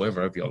power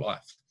whatsoever over your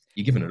life.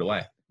 You're giving it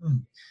away.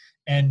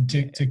 And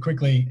to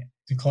quickly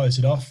to close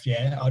it off,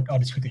 I'll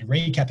just quickly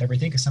recap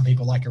everything because some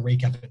people like a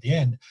recap at the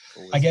end.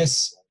 I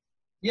guess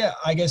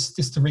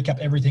just to recap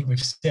everything we've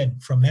said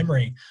from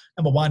memory,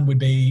 number one would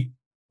be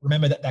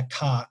remember that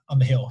car on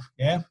the hill.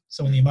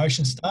 So when the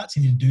emotion starts,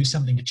 you need to do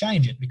something to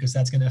change it because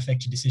that's going to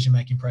affect your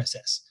decision-making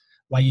process.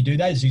 Way you do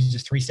that is use a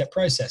 3-step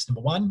process.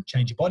 Number one,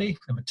 change your body.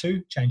 Number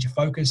two, change your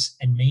focus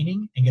and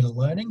meaning and get a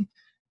learning.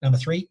 Number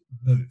three,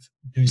 move,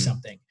 do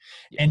something.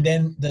 And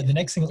then the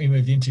next thing that we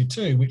moved into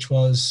too, which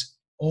was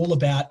all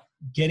about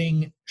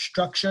getting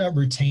structure,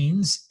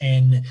 routines,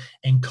 and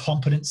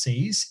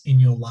competencies in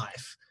your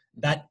life.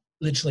 That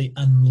literally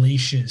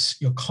unleashes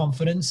your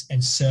confidence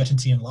and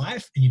certainty in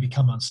life and you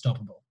become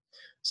unstoppable.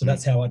 So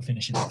that's how I'd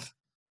finish it off.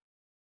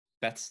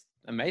 That's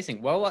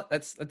amazing. Well,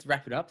 let's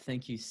wrap it up.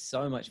 Thank you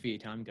so much for your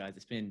time, guys.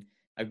 It's been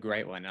a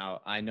great one.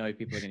 Now, I know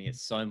people are going to get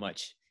so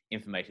much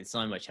information,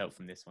 so much help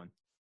from this one.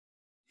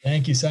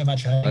 Thank you so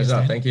much for having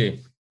us. Thank you.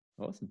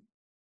 Awesome.